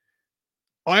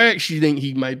actually think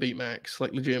he may beat Max,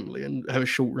 like legitimately, and have a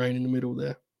short reign in the middle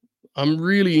there. I'm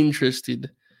really interested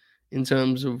in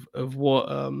terms of what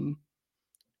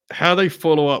how they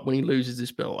follow up when he loses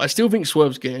this belt. I still think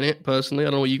Swerve's getting it, personally. I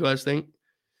don't know what you guys think.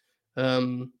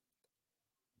 But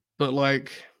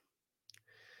like,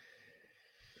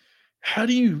 how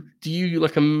do you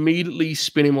like immediately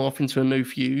spin him off into a new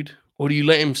feud? Or do you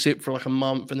let him sit for like a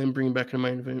month and then bring him back in a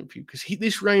main event feud? Because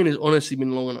this reign has honestly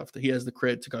been long enough that he has the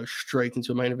cred to go straight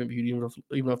into a main event feud,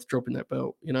 even after dropping that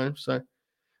belt, So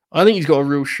I think he's got a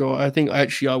real shot. I think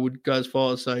actually I would go as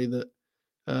far as say that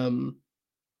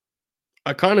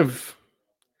I kind of,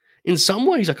 in some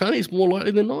ways, I kind of think it's more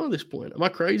likely than not at this point. Am I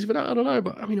crazy for that? I don't know.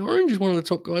 But I mean, Orange is one of the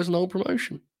top guys in the whole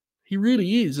promotion. He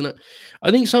really is. And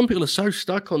I think some people are so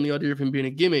stuck on the idea of him being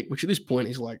a gimmick, which at this point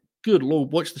is like, good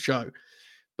Lord, watch the show.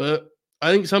 But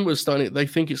I think some people are starting they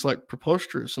think it's like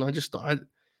preposterous. And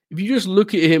if you just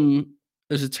look at him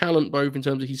as a talent, both in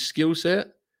terms of his skill set,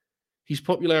 his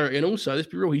popularity, and also, let's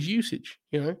be real, his usage,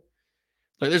 Like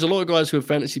there's a lot of guys who have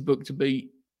fantasy booked to beat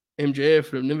MJF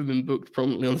who have never been booked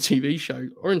prominently on the TV show.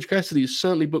 Orange Cassidy is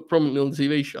certainly booked prominently on the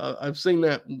TV show. I've seen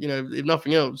that, if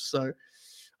nothing else. So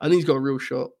I think he's got a real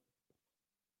shot.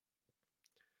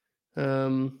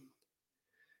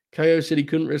 KO said he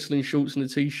couldn't wrestle in shorts and a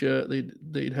t-shirt.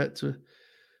 They'd had to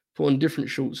put on different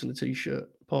shorts and a t-shirt.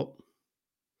 Pop.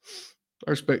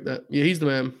 I respect that. Yeah, he's the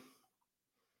man.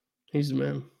 He's the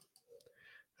man.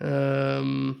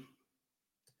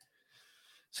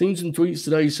 Seen some tweets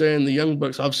today saying the Young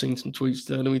Bucks. I've seen some tweets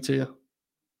today, let me tell you.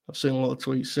 I've seen a lot of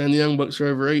tweets saying the Young Bucks are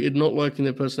overrated, not liking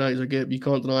their personalities. I get, but you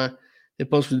can't deny they're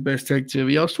possibly the best tag team.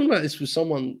 Yeah, I was talking about this with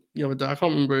someone the other day. I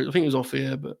can't remember. I think it was off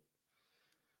air, but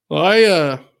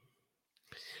the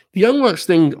Young Bucks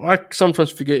thing, I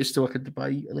sometimes forget it's still like a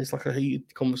debate and it's like a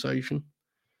heated conversation.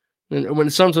 And when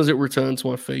sometimes it returns to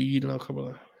my feed, and I'll come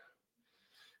on.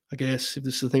 I guess if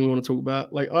this is the thing we want to talk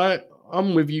about, like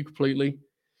I'm with you completely.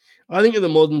 I think of the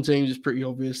modern teams, it's pretty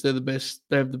obvious they're the best.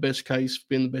 They have the best case for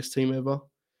being the best team ever.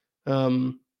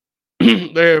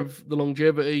 They have the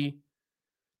longevity,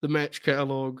 the match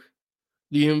catalog,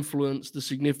 the influence, the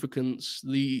significance,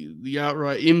 the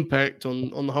outright impact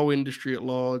on the whole industry at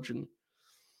large, and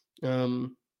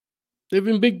they've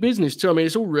been big business too. I mean,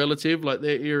 it's all relative. Like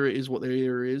their era is what their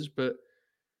era is, but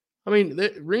I mean,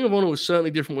 Ring of Honor was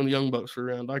certainly different when the Young Bucks were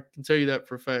around. I can tell you that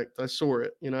for a fact. I saw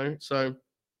it, So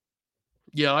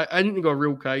yeah, I didn't think got a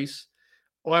real case.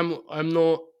 I'm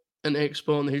not an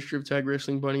expert on the history of tag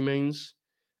wrestling by any means,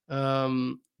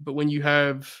 but when you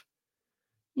have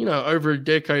over a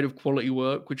decade of quality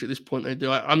work, which at this point they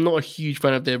do. I'm not a huge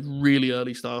fan of their really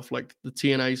early stuff, like the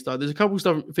TNA stuff. There's a couple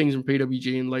of things in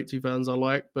PWG in late 2000s I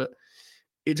like, but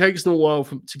it takes them a while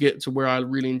to get to where I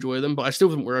really enjoy them. But I still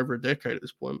think we're over a decade at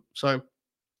this point. So,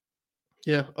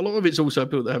 yeah, a lot of it's also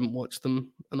people that haven't watched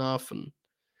them enough, and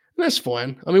that's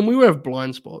fine. I mean, we will have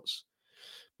blind spots,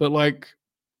 but like,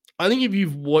 I think if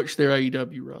you've watched their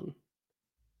AEW run,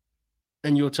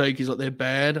 and your take is like they're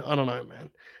bad, I don't know, man.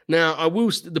 Now,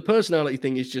 the personality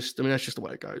thing is just, I mean, that's just the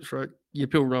way it goes, right?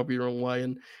 People rub you the wrong way.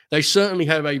 And they certainly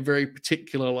have a very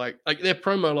particular, like their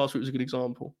promo last week was a good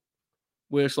example,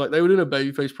 where it's like they were doing a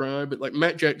babyface promo, but like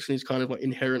Matt Jackson is kind of like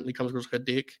inherently comes across like a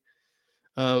dick.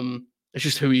 It's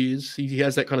just who he is. He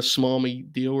has that kind of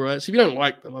smarmy deal, right? So if you don't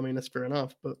like them, I mean, that's fair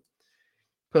enough. But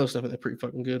personally, I think they're pretty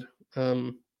fucking good.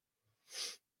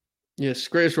 Yes,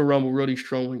 Greatest Royal Rumble, Roddy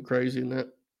Strong went crazy in that.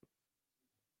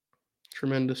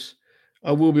 Tremendous.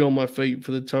 I will be on my feet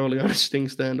for the Totally Honest Sting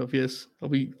standoff. Yes, I'll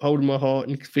be holding my heart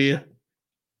in fear.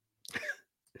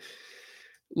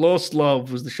 Lost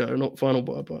Love was the show, not Final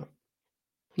Bye-Bye.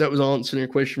 That was answering a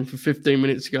question from 15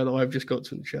 minutes ago that I've just got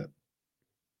to in the chat.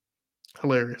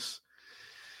 Hilarious.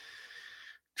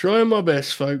 Trying my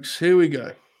best, folks. Here we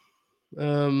go.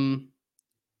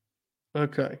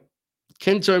 Okay.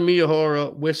 Kento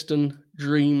Miyahara, Western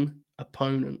Dream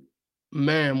opponent.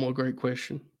 Man, what a great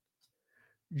question.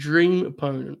 Dream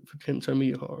opponent for Kento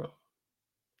Miyahara.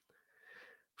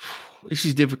 This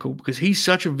is difficult because he's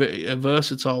such a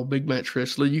versatile big match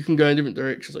wrestler. You can go in different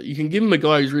directions. Like you can give him a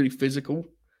guy who's really physical.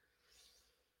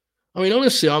 I mean,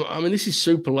 honestly, I mean, this is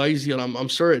super lazy, and I'm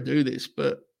sorry to do this,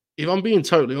 but if I'm being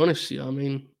totally honest here, I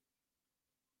mean,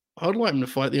 I'd like him to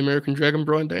fight the American Dragon,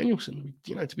 Bryan Danielson.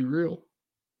 To be real.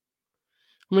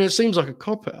 I mean, it seems like a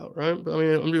cop out, right? But I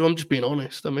mean, I'm just being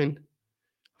honest. I mean,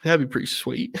 that'd be pretty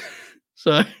sweet.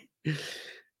 So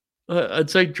I'd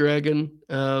say Dragon.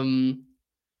 Other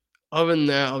than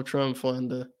that, I'll try and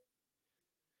find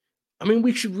I mean,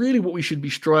 what we should be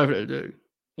striving to do,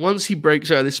 once he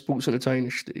breaks out of this sports entertainer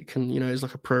shtick and, is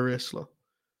like a pro wrestler,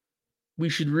 we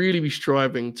should really be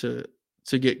striving to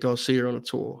get Garcia on a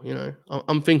tour,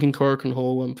 I'm thinking Korakuen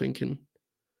Hall, I'm thinking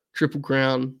Triple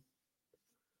Crown,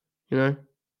 DG,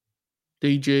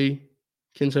 Kento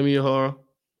Miyahara.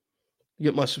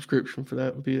 Get my subscription for that.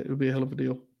 It would be a hell of a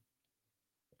deal.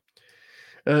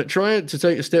 Trying to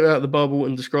take a step out of the bubble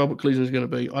and describe what Cleveland is going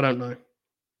to be. I don't know.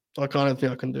 I kind of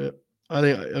think I can do it.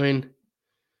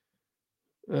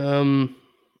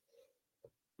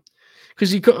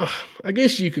 Because I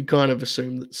guess you could kind of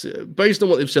assume that based on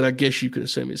what they've said, I guess you could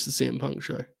assume it's the CM Punk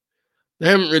show. They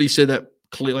haven't really said that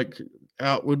clear, like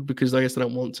outward, because I guess they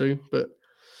don't want to. But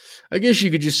I guess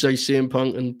you could just say CM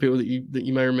Punk and people that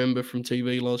you may remember from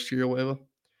TV last year or whatever.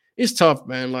 It's tough,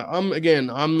 man. Like I'm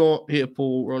not here to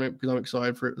pull on it because I'm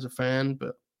excited for it as a fan,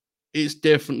 but it's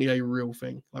definitely a real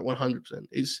thing, like 100%.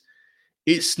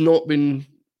 It's not been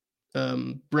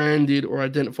branded or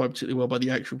identified particularly well by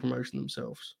the actual promotion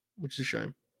themselves, which is a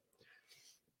shame.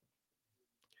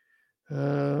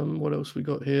 What else we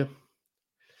got here?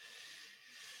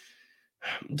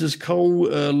 Does Cole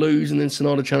lose and then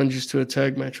Sonata challenges to a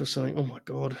tag match or something? Oh my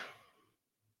god.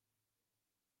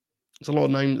 There's a lot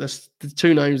of names. That's the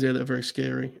two names there that are very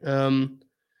scary.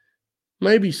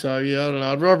 Maybe so. Yeah, I don't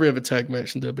know. I'd rather have a tag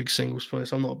match than do a big singles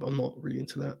place. I'm not really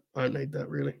into that. I don't need that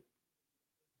really.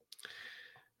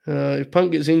 If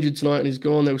Punk gets injured tonight and he's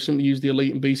gone, they will simply use the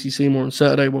Elite and BCC more on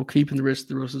Saturday while keeping the rest of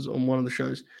the wrestlers on one of the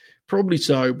shows. Probably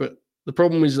so, but the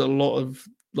problem is that a lot of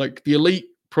like the Elite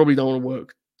probably don't want to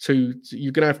work too. So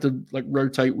you're gonna have to like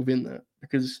rotate within that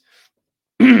because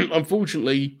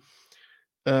unfortunately,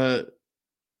 the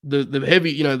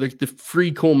heavy, the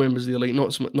three core members of the Elite,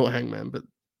 not Hangman, but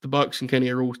the Bucks and Kenny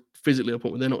are all physically up,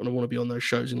 but they're not going to want to be on those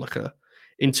shows in like a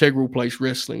integral place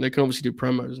wrestling. They can obviously do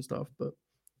promos and stuff, but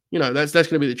that's going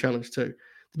to be the challenge too.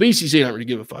 The BCC don't really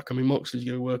give a fuck. I mean, Moxley's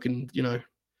going to work in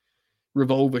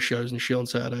Revolver shows and shit on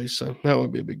Saturdays, so that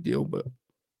won't be a big deal. But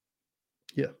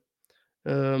yeah,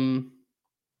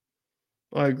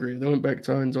 I agree. They went back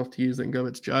to Owens after years, then go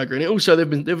back to Jagger, and also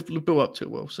they've built up to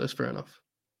it well, so that's fair enough.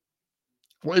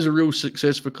 What is a real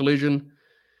success for Collision?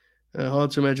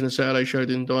 Hard to imagine a Saturday show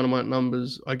doing Dynamite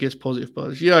numbers. I guess positive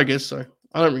buzz. Yeah, I guess so.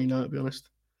 I don't really know, to be honest.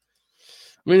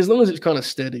 I mean, as long as it's kind of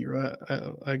steady, right?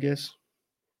 I guess.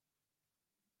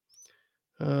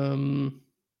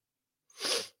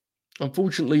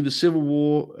 Unfortunately, the Civil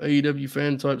War AEW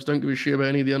fan types don't give a shit about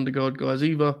any of the undercard guys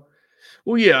either.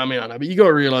 Well, yeah, I mean, I know, but you got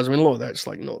to realize, I mean, a lot of that's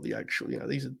like not the actual,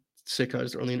 these are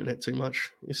sickos that are on the internet too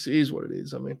much. It is what it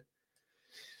is. I mean,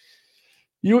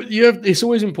 you have. It's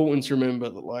always important to remember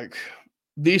that like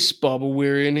this bubble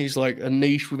we're in is like a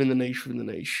niche within the niche within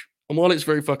the niche. And while it's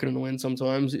very fucking annoying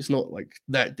sometimes, it's not like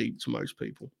that deep to most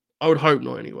people. I would hope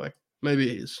not anyway. Maybe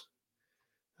it is.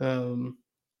 I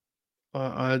don't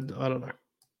know.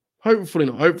 Hopefully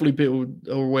not. Hopefully people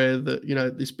are aware that,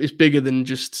 it's bigger than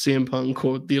just CM Punk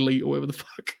or the Elite or whatever the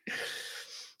fuck.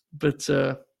 But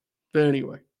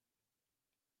anyway.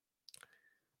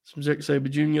 Some Zack Sabre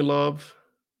Jr. love.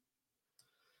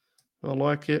 I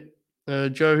like it.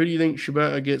 Joe, who do you think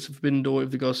Shibata gets a Forbidden Door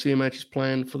if the Garcia match is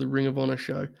planned for the Ring of Honor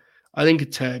show? I think a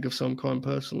tag of some kind,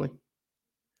 personally.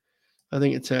 I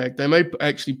think a tag. They may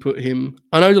actually put him.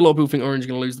 I know a lot of people think Orange is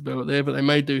going to lose the belt there, but they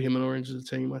may do him and Orange as a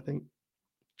team, I think.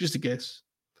 Just a guess.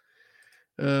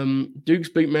 Dukes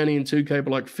beat Manny in 2K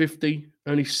by like 50.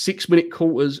 Only 6-minute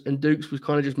quarters, and Dukes was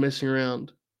kind of just messing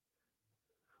around.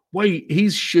 Wait,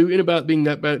 he's shooting about being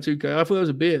that bad at 2K? I thought that was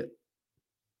a bit.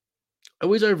 I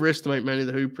always overestimate Manny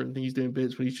the Hooper and think he's doing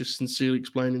bits when he's just sincerely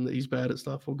explaining that he's bad at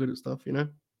stuff or good at stuff,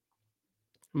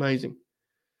 Amazing.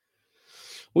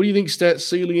 What do you think stats?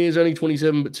 Celia is only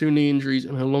 27, but 2 knee injuries,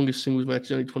 and her longest singles match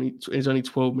is only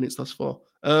 12 minutes thus far.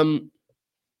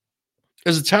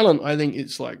 As a talent, I think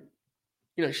it's like,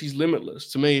 she's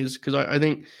limitless to me, is because I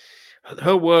think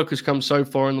her work has come so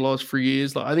far in the last 3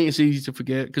 years. Like, I think it's easy to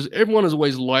forget because everyone has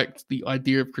always liked the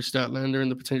idea of Chris Statlander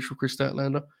and the potential Chris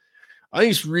Statlander. I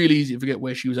think it's really easy to forget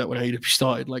where she was at when AEW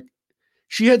started. Like,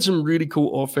 she had some really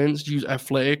cool offense. She was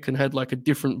athletic and had like a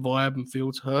different vibe and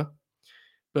feel to her.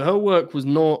 But her work was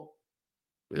not,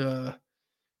 it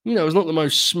was not the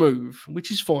most smooth,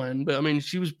 which is fine. But I mean,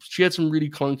 she had some really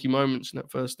clunky moments in that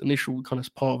first initial kind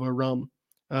of part of her run.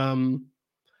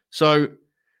 So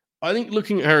I think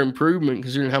looking at her improvement,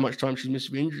 considering how much time she's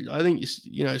missed with injuries, I think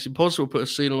it's impossible to put a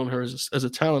ceiling on her as a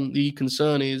talent. The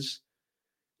concern is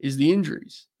the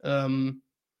injuries.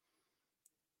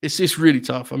 It's really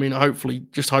tough. I mean, hopefully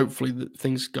that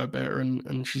things go better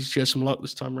and she has some luck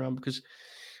this time around, because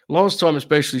last time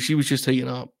especially she was just heating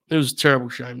up. It was a terrible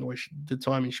shame the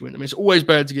timing she went. I mean, it's always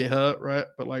bad to get hurt, right?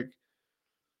 But like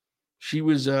she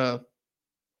was really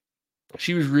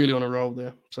on a roll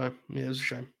there. So yeah, it was a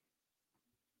shame.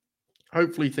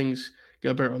 Hopefully things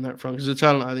go better on that front, because the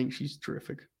talent, I think she's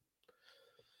terrific.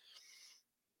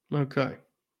 Okay.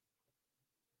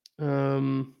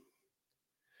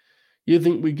 You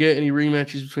think we get any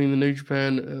rematches between the New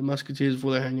Japan Musketeers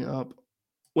before they hang it up?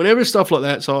 Whenever stuff like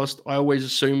that's asked, I always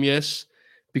assume yes,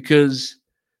 because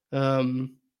the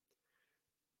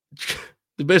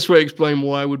best way to explain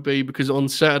why would be because on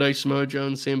Saturday, Samoa Joe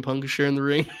and CM Punk are sharing the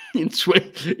ring in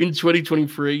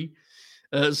 2023.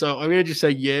 So I'm going to just say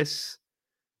yes,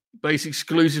 based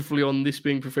exclusively on this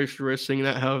being professional wrestling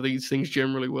and how these things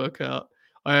generally work out.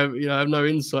 I have no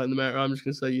insight in the matter. I'm just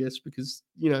going to say yes because,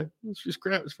 it's just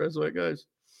crap as far as the way it goes.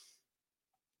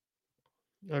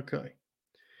 Okay.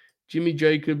 Jimmy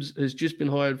Jacobs has just been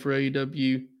hired for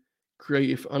AEW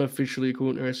creative unofficially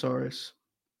according to SRS.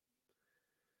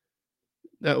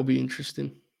 That will be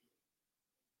interesting.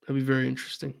 That'll be very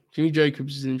interesting. Jimmy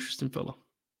Jacobs is an interesting fella.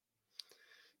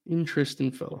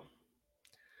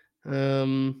 There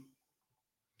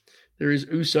is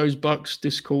Usos Bucks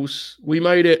discourse. We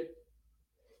made it.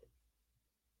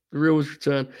 The real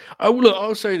return.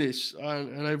 I'll say this,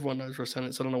 and everyone knows where I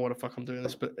stand, so I don't know why the fuck I'm doing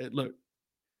this, but look,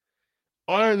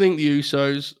 I don't think the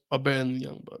Usos are better than the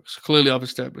Young Bucks. Clearly, I've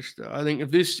established that. I think of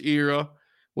this era,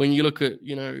 when you look at,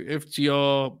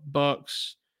 FTR,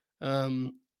 Bucks,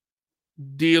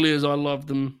 dearly as I love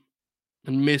them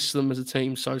and miss them as a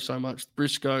team so much, the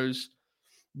Briscoes,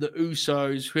 the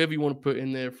Usos, whoever you want to put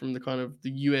in there from the kind of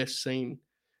the US scene.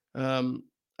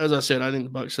 As I said, I think the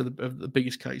Bucks are the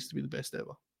biggest case to be the best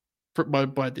ever.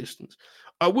 By distance.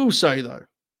 I will say though,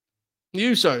 the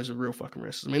Usos are real fucking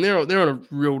wrestlers. I mean, they're on a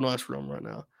real nice run right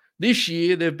now. This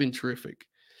year they've been terrific.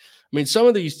 I mean, some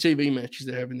of these TV matches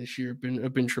they're having this year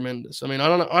have been tremendous. I mean,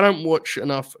 I don't watch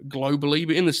enough globally,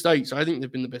 but in the States, I think they've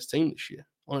been the best team this year,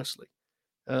 honestly.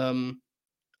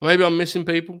 Maybe I'm missing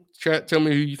people. Chat, tell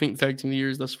me who you think tag team of the year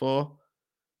is thus far.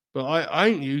 But I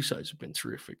think the Usos have been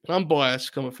terrific. And I'm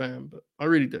biased, I'm a fan, but I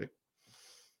really do.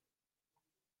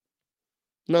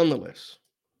 Nonetheless,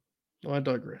 I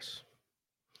digress.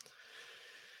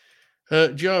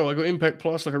 Joe, I got Impact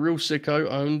Plus like a real sicko,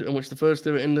 owned and watched the first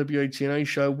ever NWA TNA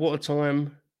show. What a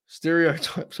time.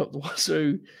 Stereotypes up the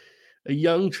wazoo. A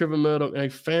young Trevor Murdoch in a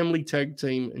family tag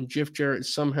team, and Jeff Jarrett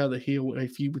is somehow the heel in a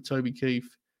feud with Toby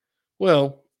Keith.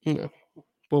 Well,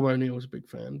 Bob O'Neill was a big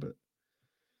fan, but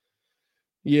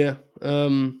yeah,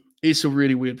 it's a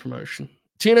really weird promotion.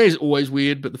 TNA is always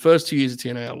weird, but the first 2 years of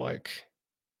TNA are like,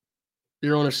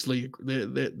 they're honestly,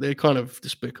 they're kind of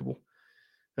despicable.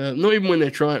 Not even when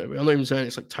they're trying to be. I'm not even saying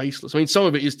it's like tasteless. I mean, some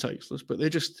of it is tasteless, but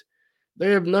they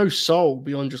have no soul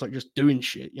beyond just doing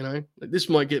shit, Like, this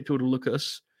might get people to look at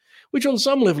us, which on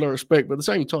some level I respect, but at the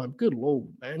same time, good lord,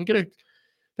 man,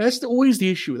 that's always the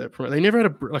issue with that promotion. They never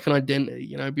had an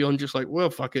identity, beyond just like, well,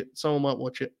 fuck it, someone might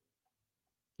watch it.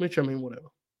 Which, I mean, whatever.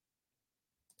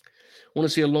 Want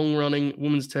to see a long-running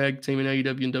women's tag team in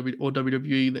AEW or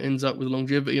WWE that ends up with a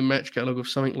longevity and match catalog of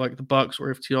something like the Bucks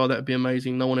or FTR? That'd be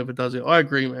amazing. No one ever does it. I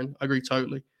agree, man. I agree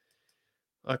totally.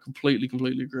 I completely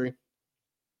agree.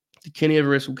 Did Kenny ever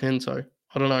wrestle Kento?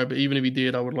 I don't know, but even if he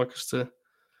did, I would like us to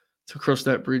cross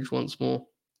that bridge once more.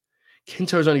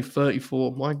 Kento's only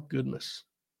 34. My goodness.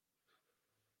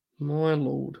 My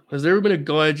lord. Has there ever been a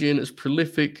Gaijin as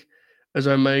prolific as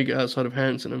Omega outside of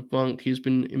Hanson and Funk? He's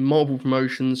been in multiple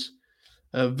promotions.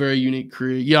 A very unique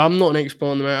career. Yeah, I'm not an expert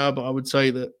on the matter, but I would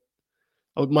say that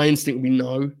my instinct would be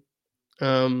no.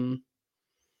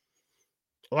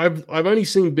 I've only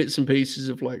seen bits and pieces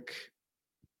of like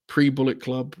pre-Bullet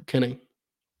Club Kenny,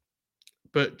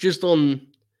 but just on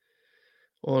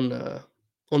the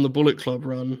Bullet Club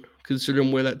run,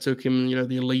 considering where that took him,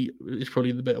 the elite is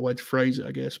probably the better way to phrase it,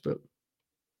 I guess. But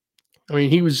I mean,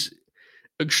 he was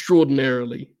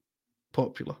extraordinarily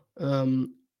popular.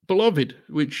 Beloved,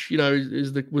 which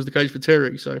was the case for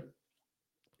Terry. So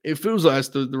it feels like that's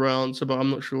the right answer, but I'm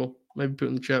not sure. Maybe put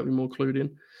in the chat, be more clued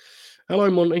in. Hello,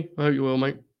 Monty. I hope you're well,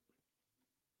 mate.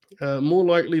 More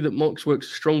likely that Mox works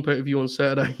a strong pay-per-view on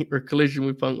Saturday or a collision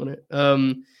with Punk on it.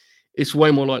 It's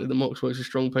way more likely that Mox works a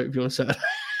strong pay-per-view on Saturday.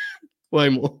 Way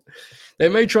more. They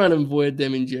may try and avoid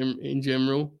them in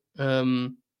general. They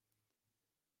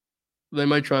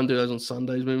may try and do those on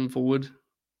Sundays moving forward,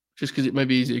 just because it may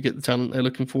be easier to get the talent they're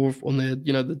looking for on their,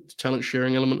 the talent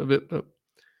sharing element of it. But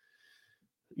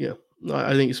yeah,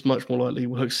 I think it's much more likely it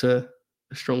works a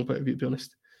strong pay-per-view, to be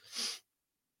honest.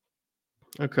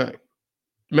 Okay.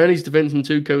 Manny's defense in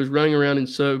 2K was running around in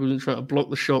circles and trying to block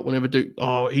the shot whenever Duke.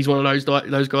 Oh, he's one of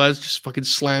those guys, just fucking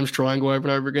slams triangle over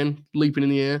and over again, leaping in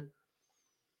the air.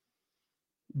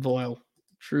 Vile.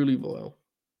 Truly vile.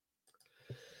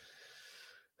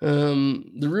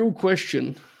 The real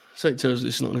question, so it tells us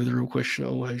it's not the real question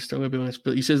always, I'm going to be honest,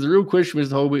 but he says the real question,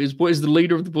 Mr. Holbert, is what is the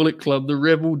leader of the Bullet Club, the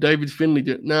rebel David Finlay,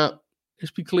 doing? Now,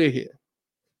 let's be clear here.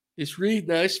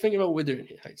 Let's think about what we're doing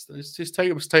here. Let's just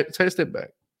take a step back.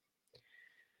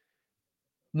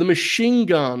 The Machine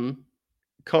Gun,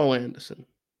 Carl Anderson,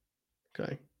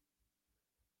 okay,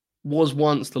 was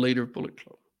once the leader of Bullet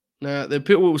Club. Now, there are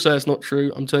people who will say it's not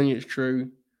true. I'm telling you it's true.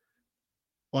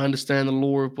 I understand the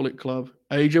lore of Bullet Club.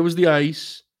 AJ was the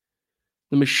ace.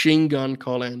 The Machine Gun,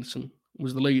 Carl Anderson,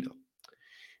 was the leader.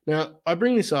 Now, I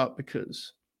bring this up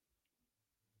because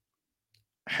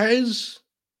has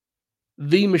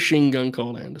the Machine Gun,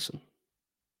 Carl Anderson,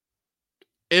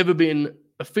 ever been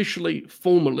officially,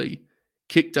 formally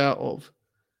kicked out of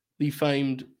the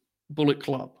famed Bullet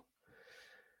Club?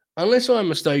 Unless I'm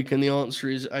mistaken, the answer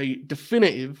is a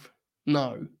definitive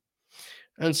no.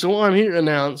 And so what I'm here to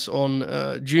announce on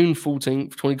June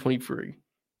 14th, 2023,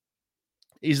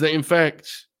 is that, in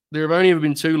fact, there have only ever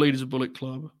been two leaders of Bullet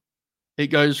Club. It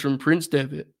goes from Prince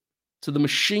Devitt to the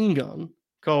Machine Gun,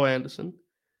 Carl Anderson,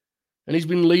 and he's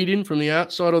been leading from the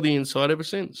outside or the inside ever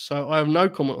since. So I have no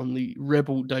comment on the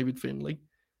rebel David Finlay,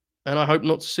 and I hope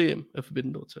not to see him at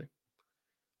Forbidden Door 2.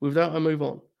 With that, I move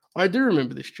on. I do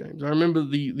remember this, James. I remember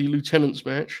the Lieutenant's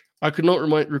match. I could not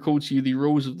recall to you the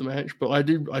rules of the match, but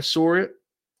I saw it.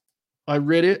 I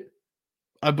read it.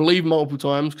 I believe multiple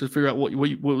times to figure out what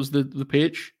was the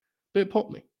pitch, but it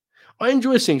popped me. I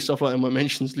enjoy seeing stuff like that in my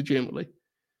mentions legitimately.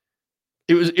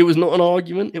 It was not an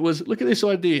argument. It was, look at this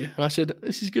idea. And I said,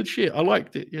 this is good shit. I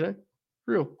liked it,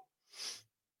 Real.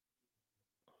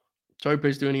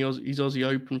 Tope's doing his Aussie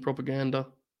Open propaganda,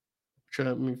 which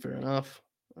I mean, fair enough.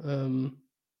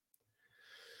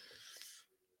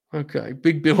 Okay,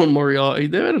 Big Bill and Moriarty.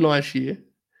 They had a nice year.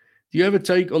 Do you have a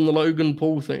take on the Logan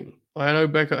Paul thing? I know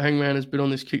Backup Hangman has been on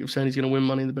this kick of saying he's going to win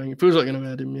Money in the Bank. It feels like going to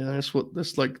add him. Yeah,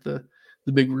 that's like the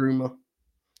big rumor.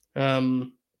 I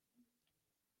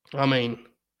mean,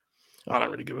 I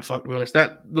don't really give a fuck, to be honest.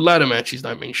 That the ladder matches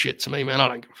don't mean shit to me, man.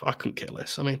 I couldn't care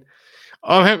less. I mean,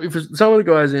 I'm happy for some of the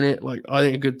guys in it. Like, I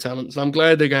think are good talents. I'm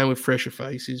glad they're going with fresher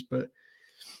faces, but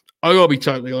I gotta be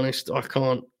totally honest. I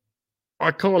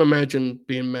can't imagine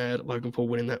being mad at Logan Paul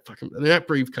winning that fucking that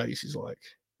briefcase. Is like,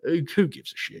 who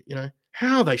gives a shit? You know,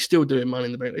 how are they still doing Money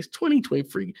in the Bank? It's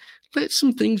 2023. Let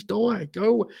some things die.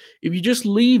 Go. If you just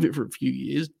leave it for a few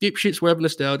years, dipshits will have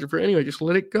nostalgia for it anyway. Just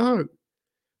let it go.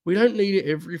 We don't need it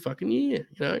every fucking year,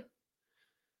 you know.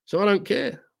 So I don't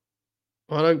care.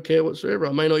 I don't care whatsoever.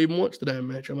 I may not even watch the damn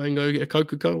match. I may go get a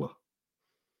Coca-Cola.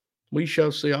 We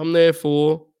shall see. I'm there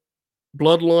for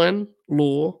Bloodline,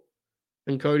 Law,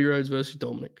 and Cody Rhodes versus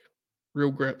Dominic. Real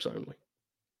graps only.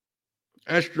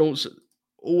 Astronauts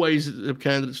always a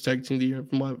candidates tag team of the year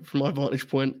from my vantage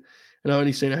point, and I've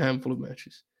only seen a handful of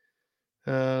matches.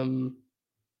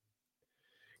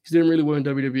 He's doing really well in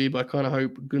WWE, but I kind of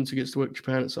hope Gunther gets to work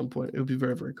Japan at some point. It would be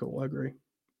very, very cool. I agree.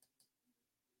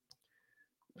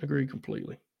 Agree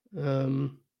completely. Joe,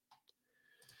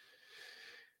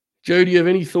 do you have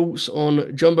any thoughts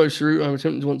on Jumbo Saru? I'm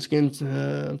attempting once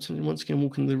again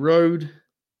walking the road,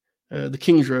 the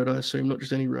King's Road, I assume, not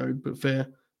just any road, but fair.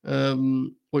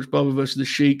 Watch Bubba versus the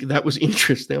Sheik. That was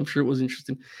interesting. I'm sure it was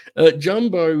interesting.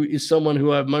 Jumbo is someone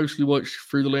who I've mostly watched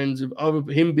through the lens of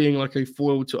him being like a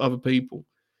foil to other people.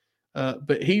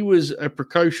 But he was a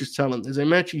precocious talent. There's a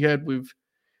match he had with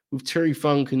Terry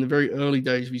Funk in the very early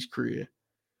days of his career,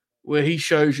 where he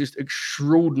shows just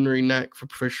extraordinary knack for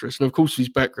professional wrestling. Of course, his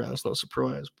background is not a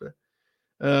surprise, but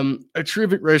a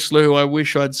terrific wrestler who I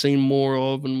wish I'd seen more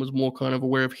of and was more kind of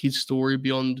aware of his story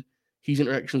beyond his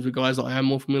interactions with guys that I am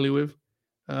more familiar with.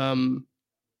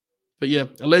 But yeah,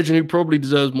 a legend who probably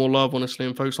deserves more love, honestly,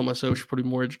 and folks like myself should probably be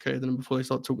more educated than him before they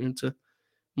start talking into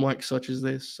mics such as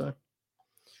this. So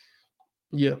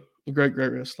yeah, a great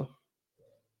wrestler.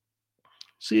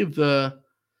 See if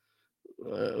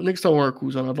next time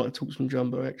Oracle's on, I'd like to talk some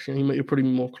Jumbo, actually. You'll probably be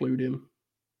more clued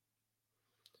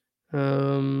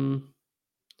in.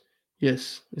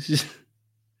 Yes, this is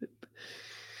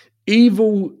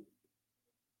Evil.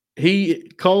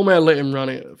 Coleman let him run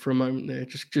it for a moment there,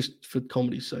 just for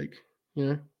comedy's sake. You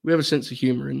know, we have a sense of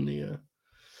humor in the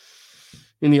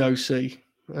OC.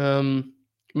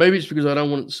 Maybe it's because I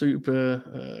don't want it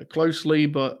super closely,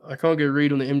 but I can't get a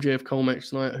read on the MJF Cole match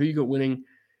tonight. Who you got winning?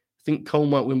 I think Cole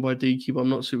might win by DQ, but I'm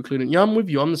not super clear. Yeah, I'm with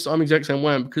you. I'm exact same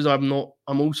way because I'm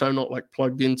also not like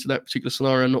plugged into that particular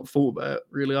scenario and not thought about it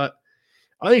really. I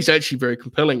think it's actually very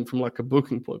compelling from like a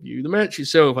booking point of view. The match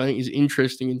itself, I think, is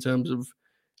interesting in terms of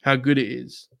how good it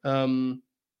is. I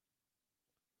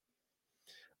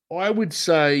would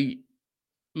say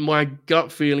my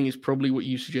gut feeling is probably what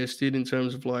you suggested in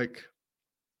terms of like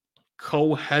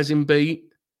Cole has him beat.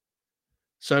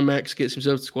 So Max gets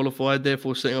himself disqualified,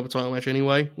 therefore setting up a title match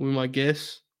anyway, would be my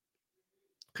guess.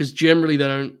 Because generally they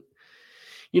don't,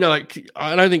 like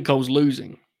I don't think Cole's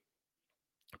losing.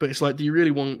 But it's like, do you really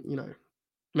want,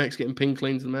 Max getting pin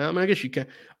cleans in the mouth? I mean, I guess you can.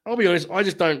 I'll be honest, I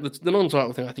just don't. The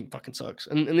non-title thing I think fucking sucks.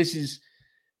 And this is,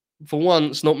 for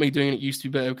once, not me doing it used to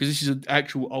be better, because this is an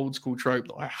actual old school trope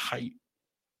that I hate.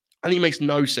 I think it makes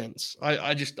no sense.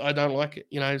 I don't like it.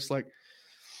 It's like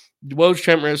the world's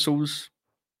champ wrestles,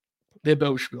 their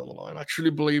belt should be on the line. I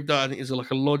truly believe that. I think there's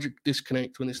like a logic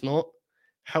disconnect when it's not.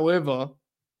 However,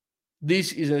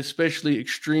 this is an especially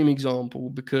extreme example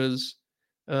because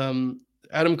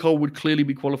Adam Cole would clearly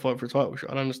be qualified for a title shot.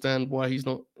 I don't understand why he's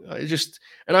not.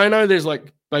 And I know there's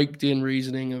like baked in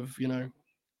reasoning of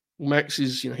Max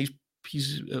is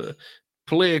he's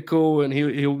political and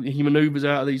he maneuvers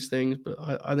out of these things, but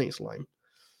I think it's lame.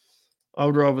 I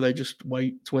would rather they just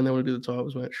wait to when they want to do the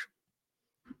titles match.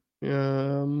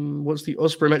 What's the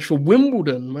Ospreay match for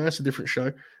Wimbledon? Man, that's a different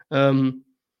show.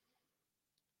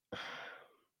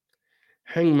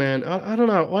 Hangman, I don't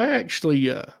know. I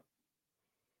actually,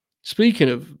 speaking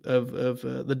of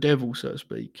the devil, so to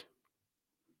speak,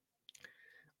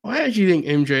 I actually think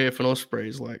MJF and Ospreay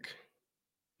is like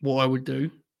what I would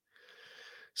do.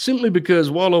 Simply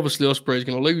because while obviously Ospreay is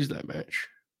going to lose that match,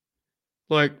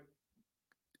 like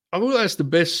I think that's the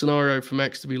best scenario for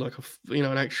Max to be like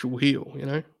an actual heel,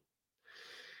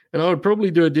 And I would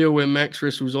probably do a deal where Max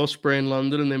wrestles Ospreay in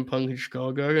London and then Punk in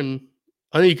Chicago, and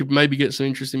I think you could maybe get some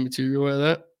interesting material out of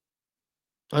that.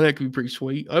 I think that could be pretty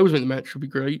sweet. I always think the match would be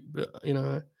great, but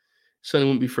certainly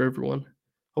wouldn't be for everyone.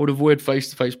 I would avoid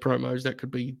face-to-face promos. That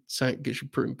could be gets you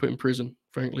put in prison,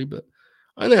 frankly. But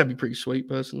I think that'd be pretty sweet,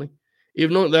 personally.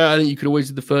 If not that, I think you could always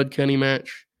do the third Kenny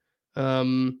match.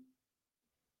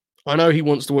 I know he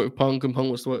wants to work with Punk and Punk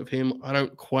wants to work with him. I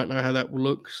don't quite know how that will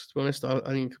look, to be honest. I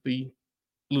think it could be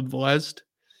ill-advised.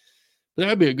 But that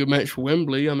would be a good match for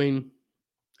Wembley. I mean,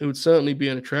 it would certainly be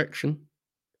an attraction.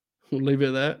 We'll leave it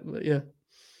at that. But yeah.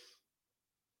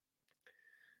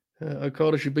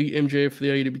 Okada should beat MJF for the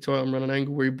AEW title and run an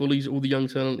angle where he bullies all the young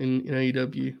talent in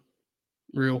AEW.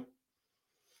 Real.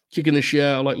 Kicking the shit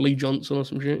out like Lee Johnson or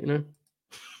some shit, you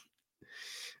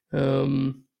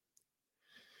know?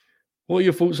 What are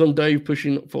your thoughts on Dave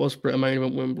pushing for Ospreay at main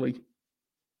event Wembley?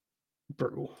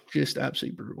 Brutal. Just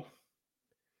absolutely brutal.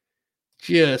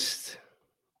 Just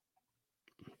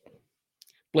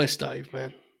bless Dave,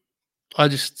 man.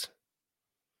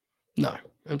 No,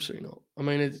 absolutely not. I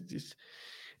mean,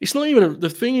 it's not even the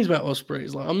thing is about Ospreay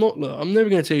is like I'm never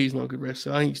going to tell you he's not a good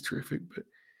wrestler. I think he's terrific, but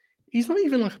he's not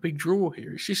even like a big draw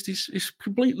here. It's just it's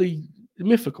completely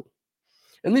mythical.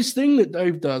 And this thing that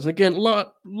Dave does, and again,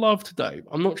 love to Dave.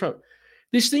 I'm not trying.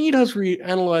 This thing he does where he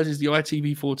analyzes the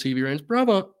ITV4 TV ratings,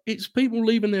 brother. It's people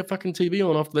leaving their fucking TV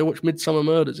on after they watch Midsummer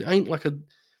Murders. It ain't like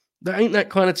that ain't that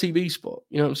kind of TV spot.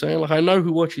 You know what I'm saying? Like I know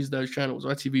who watches those channels,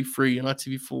 ITV3 and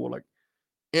ITV4. Like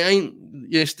it ain't.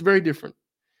 Yeah, it's very different.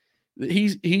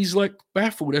 He's like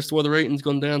baffled as to why the rating's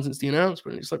gone down since the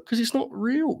announcement. It's like because it's not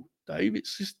real, Dave.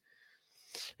 It's just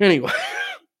anyway.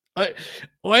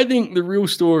 I think the real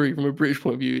story from a British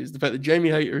point of view is the fact that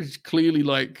Jamie Hayter is clearly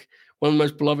like one of the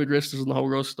most beloved wrestlers on the whole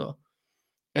roster,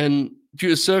 and due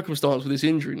to circumstance with this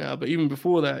injury now, but even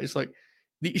before that, it's like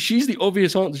she's the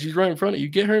obvious answer. She's right in front of you.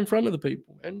 Get her in front of the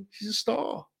people, and she's a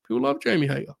star. People love Jamie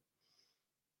Hayter.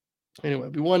 Anyway,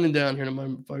 I'll be winding down here in a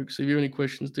moment, folks. So if you have any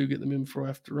questions, do get them in before I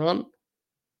have to run.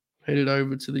 Headed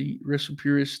over to the Wrestle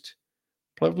Purist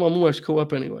platform. I'm almost caught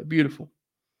up anyway. Beautiful.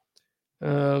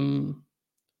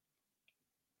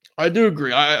 I do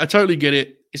agree. I totally get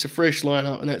it. It's a fresh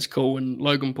lineup, and that's cool. And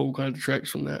Logan Paul kind of detracts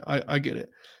from that. I get it.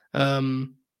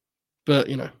 But,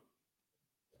 you know,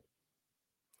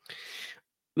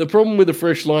 the problem with the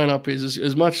fresh lineup is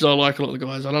as much as I like a lot of the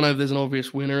guys, I don't know if there's an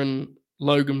obvious winner, and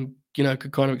Logan, you know,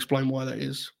 could kind of explain why that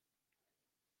is.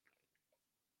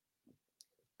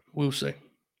 We'll see.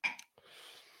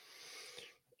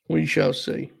 We shall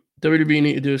see. WWE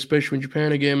need to do a special in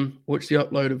Japan again. Watch the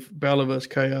upload of Balor vs.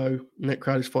 KO, and that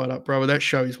crowd is fired up, brother. That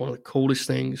show is one of the coolest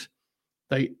things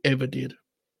they ever did.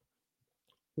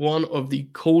 One of the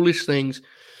coolest things.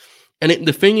 And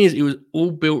the thing is, it was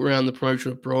all built around the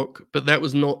promotion of Brock, but that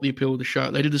was not the appeal of the show.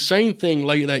 They did the same thing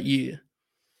later that year.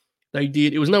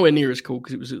 It was nowhere near as cool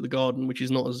because it was at the Garden, which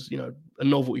is not as, you know, a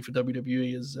novelty for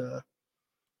WWE as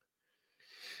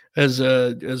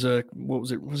what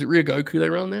was it? Was it Ryogoku they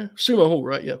were on there? Sumo Hall,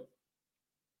 right? Yeah.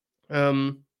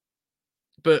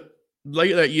 But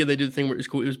later that year they did a thing where it was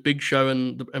called, it was Big Show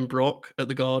and Brock at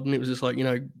the Garden. It was just like, you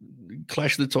know,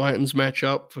 Clash of the Titans match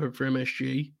up for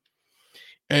MSG.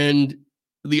 And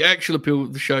the actual appeal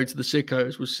of the show to the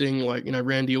sickos was seeing, like, you know,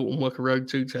 Randy Orton work a Road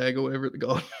 2 tag or whatever at the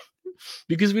Garden.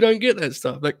 Because we don't get that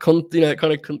stuff. That kind of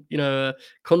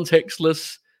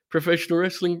contextless professional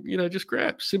wrestling, you know, just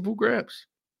grabs, simple grabs.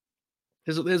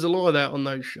 There's a lot of that on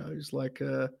those shows. Like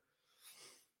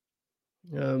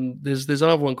there's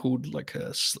another one called like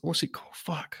what's it called?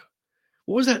 Fuck.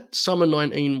 What was that Summer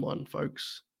 19 one,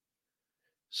 folks?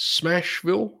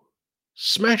 Smashville?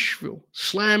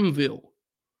 Slamville.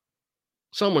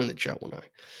 Someone in the chat will know.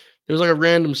 There was like a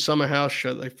random summer house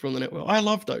show they threw on the network. I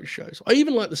love those shows. I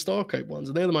even like the Starcade ones,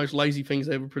 and they're the most lazy things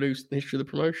they ever produced in the history of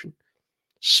the promotion.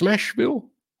 Smashville?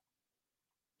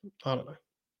 I don't know.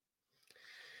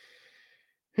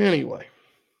 Anyway,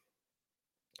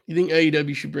 you think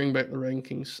AEW should bring back the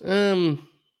rankings?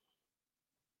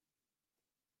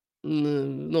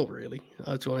 Not really.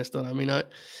 To be honest, I mean, I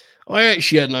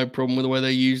actually had no problem with the way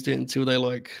they used it until they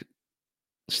like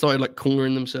started like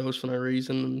cornering themselves for no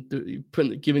reason and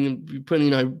putting you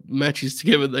know matches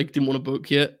together they didn't want to book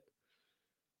yet.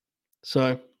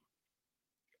 So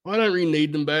I don't really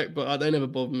need them back, but they never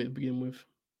bothered me to begin with.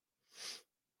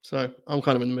 So I'm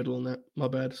kind of in the middle on that. My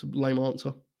bad. It's a lame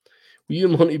answer. Will you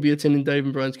and Monty be attending Dave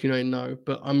and Brian's Q&A? No,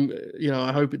 but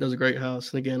I hope it does a great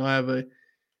house. And again, I have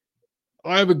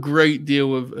a great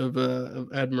deal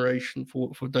of admiration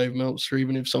for Dave Meltzer,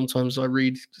 even if sometimes I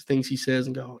read things he says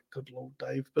and go, oh, good Lord,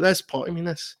 Dave. But I'm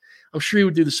sure he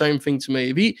would do the same thing to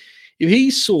me. If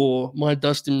he saw my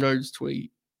Dustin Rhodes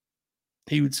tweet,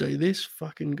 he would say, this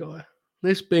fucking guy,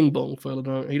 this Bing Bong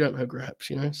fella, he don't know graps,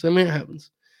 you know? So, I mean, it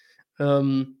happens.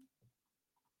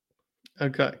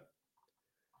 Okay.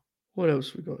 What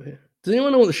else we got here? Does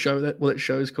anyone know what that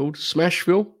show is called?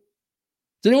 Smashville?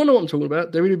 Does anyone know what I'm talking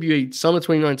about? WWE, summer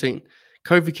 2019.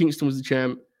 Kofi Kingston was the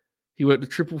champ. He worked a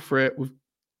triple threat with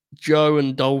Joe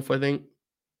and Dolph, I think.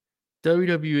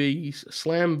 WWE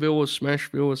Slamville or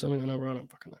Smashville or something. I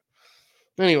don't fucking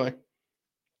know. Anyway.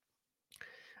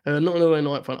 Not an LA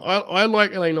Knight fan. I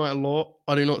like LA Knight a lot.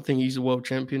 I do not think he's a world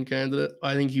champion candidate.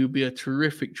 I think he would be a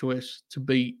terrific choice to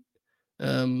beat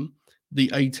the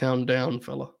A-Town Down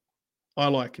fella. I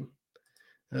like him.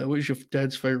 What is your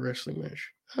dad's favorite wrestling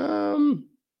match?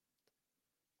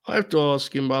 I have to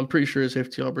ask him, but I'm pretty sure it's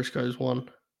FTR Briscoe's one.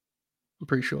 I'm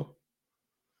pretty sure.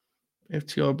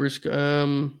 FTR Briscoe.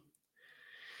 I'm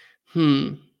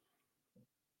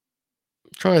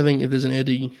trying to think if there's an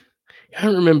Eddie. I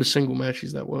don't remember single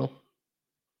matches that well,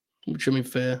 which I mean,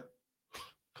 fair.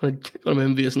 Kind of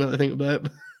envious now that I think about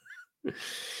it.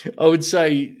 I would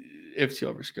say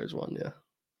FTR Briscoe's one, yeah.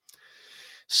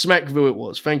 Smackville it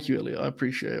was. Thank you, Elliot. I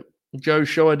appreciate it. Joe,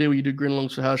 show idea where you do grin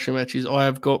alongs for house show matches. I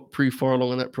have got pretty far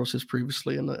along in that process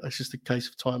previously, and that's just a case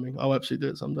of timing. I'll absolutely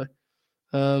do it someday.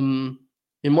 In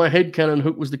my head canon,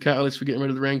 Hook was the catalyst for getting rid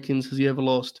of the rankings. Has he ever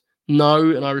lost?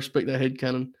 No, and I respect that head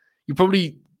canon. You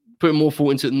probably put more thought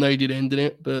into it than they did ending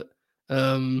it, but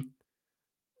I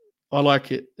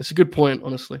like it. It's a good point,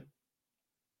 honestly.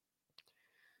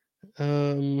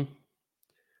 I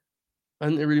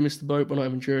didn't really miss the boat by not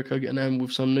having Jericho getting in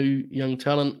with some new young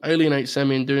talent. Alienate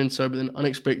Sammy in doing so, but then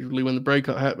unexpectedly, when the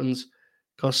breakup happens,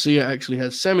 Garcia actually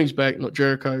has Sammy's back, not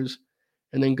Jericho's,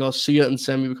 and then Garcia and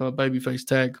Sammy become a babyface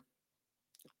tag.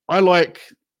 I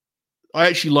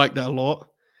actually like that a lot.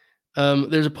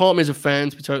 There's a part of me as a fan,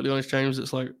 to be totally honest, James,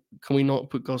 that's like, can we not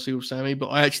put Garcia with Sammy? But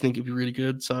I actually think it'd be really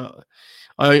good. So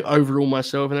I overrule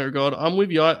myself in that regard. I'm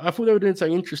with you. I thought they were doing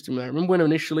something interesting there. I remember when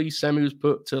initially Sammy was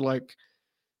put to like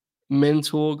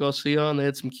mentor Garcia and they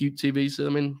had some cute TVs. I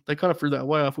mean, they kind of threw that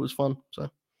away. I thought it was fun. So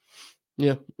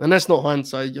yeah, and that's not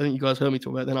hindsight. I think you guys heard me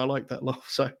talk about it. Then I like that a lot.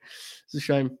 So it's a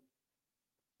shame.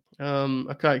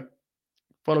 Okay.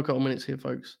 Final couple minutes here,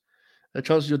 folks.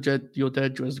 Chances your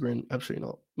dad joins the grin? Absolutely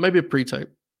not. Maybe a pre-tape,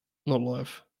 not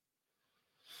live.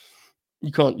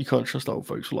 You can't trust old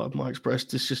folks for live. My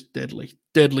Express. It's just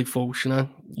deadly false. You know,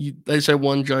 they say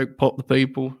one joke, pop the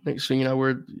people. Next thing you know,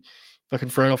 we're fucking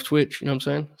thrown off Twitch. You know what I'm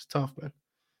saying? It's tough, man.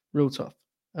 Real tough.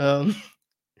 But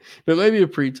maybe a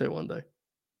pre-tape one day.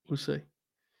 We'll see.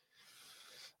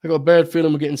 I got a bad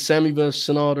feeling we're getting Sammy versus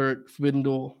Sonata at Forbidden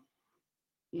Door.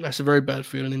 That's a very bad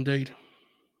feeling indeed.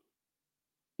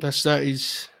 That's very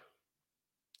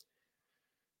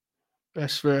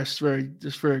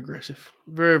aggressive.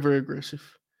 Very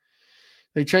aggressive.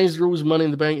 They changed the rules of Money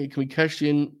in the Bank. It can be cashed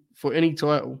in for any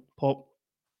title. Pop.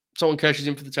 Someone cashes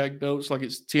in for the tag belts like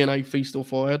it's TNA Feast or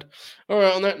Fired. All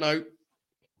right, on that note,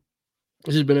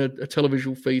 this has been a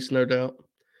televisual feast, no doubt.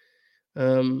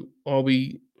 I'll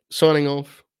be signing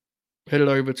off, headed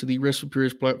over to the Wrestle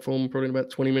Purists platform probably in about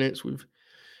 20 minutes with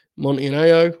Monty and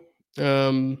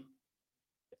Ao.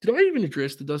 Did I even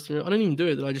address the Dustin? I didn't even do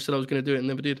it. I just said I was going to do it and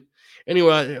never did.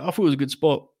 Anyway, I thought it was a good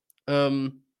spot.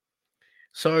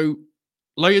 So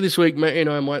later this week, Matty and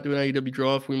I might do an AEW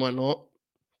draft. We might not.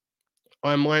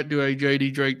 I might do a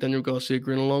JD Drake, Daniel Garcia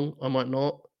grin along. I might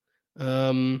not.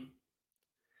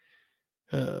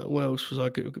 What else was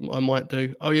I might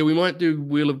do? Oh yeah, we might do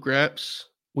Wheel of Graps.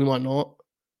 We might not.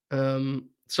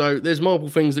 So there's multiple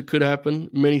things that could happen,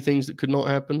 many things that could not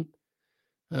happen.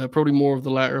 Probably more of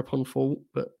the latter upon fault,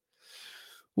 but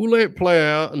we'll let it play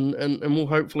out and we'll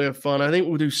hopefully have fun. I think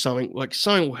we'll do something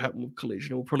will happen with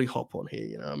Collision. We'll probably hop on here.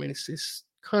 You know, I mean, it's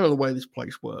kind of the way this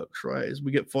place works, right? Is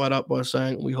we get fired up by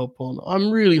saying and we hop on. I'm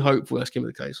really hopeful that's going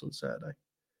to be the case on Saturday.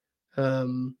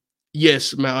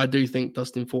 Yes, Matt, I do think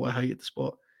Dustin thought I hated the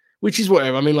spot, which is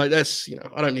whatever. I mean, like that's, you know,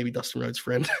 I don't need to be Dustin Rhodes'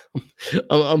 friend.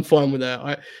 I'm fine with that.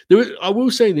 I will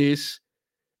say this.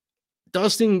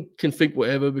 Dustin can think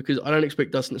whatever because I don't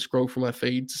expect Dustin to scroll through my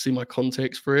feed to see my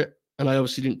context for it. And I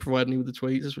obviously didn't provide any with the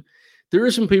tweets. There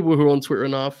are some people who are on Twitter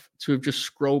enough to have just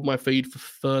scrolled my feed for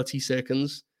 30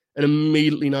 seconds and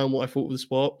immediately known what I thought of the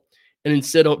spot. And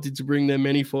instead opted to bring their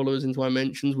many followers into my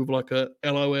mentions with like a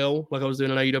LOL, like I was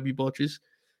doing an AEW botches.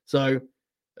 So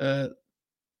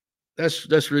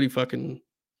that's really fucking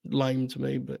lame to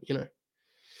me, but you know.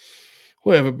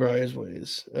 Whatever, bro, is what it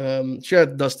is. Shout out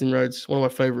to Dustin Rhodes, one of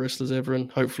my favorite wrestlers ever,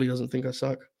 and hopefully he doesn't think I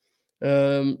suck.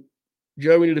 Joe,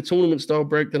 we need a tournament-style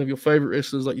breakdown of your favorite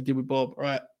wrestlers like you did with Bob. All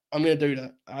right, I'm going to do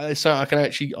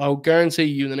that. I'll guarantee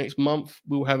you in the next month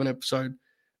we'll have an episode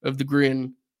of The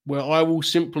Grin where I will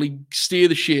simply steer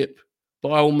the ship, but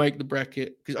I will make the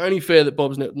bracket because only fair that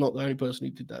Bob's not the only person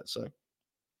who did that. So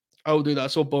I will do that. I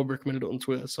saw Bob recommended it on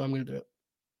Twitter, so I'm going to do it.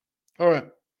 All right,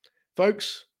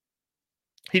 folks.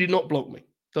 He did not block me.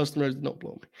 Dustin Rhodes did not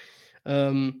block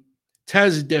me.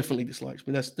 Taz definitely dislikes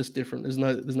me. That's different. There's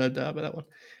no doubt about that one.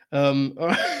 All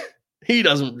right. He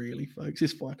doesn't really, folks.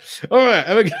 It's fine. All right.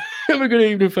 Have a good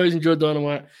evening, folks. Enjoy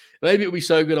Dynamite. Maybe it'll be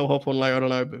so good I'll hop on later. I don't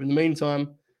know. But in the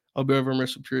meantime, I'll be over on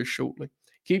Wrestle Purists shortly.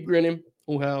 Keep grinning.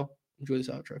 All hail. Enjoy this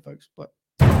outro, folks. Bye.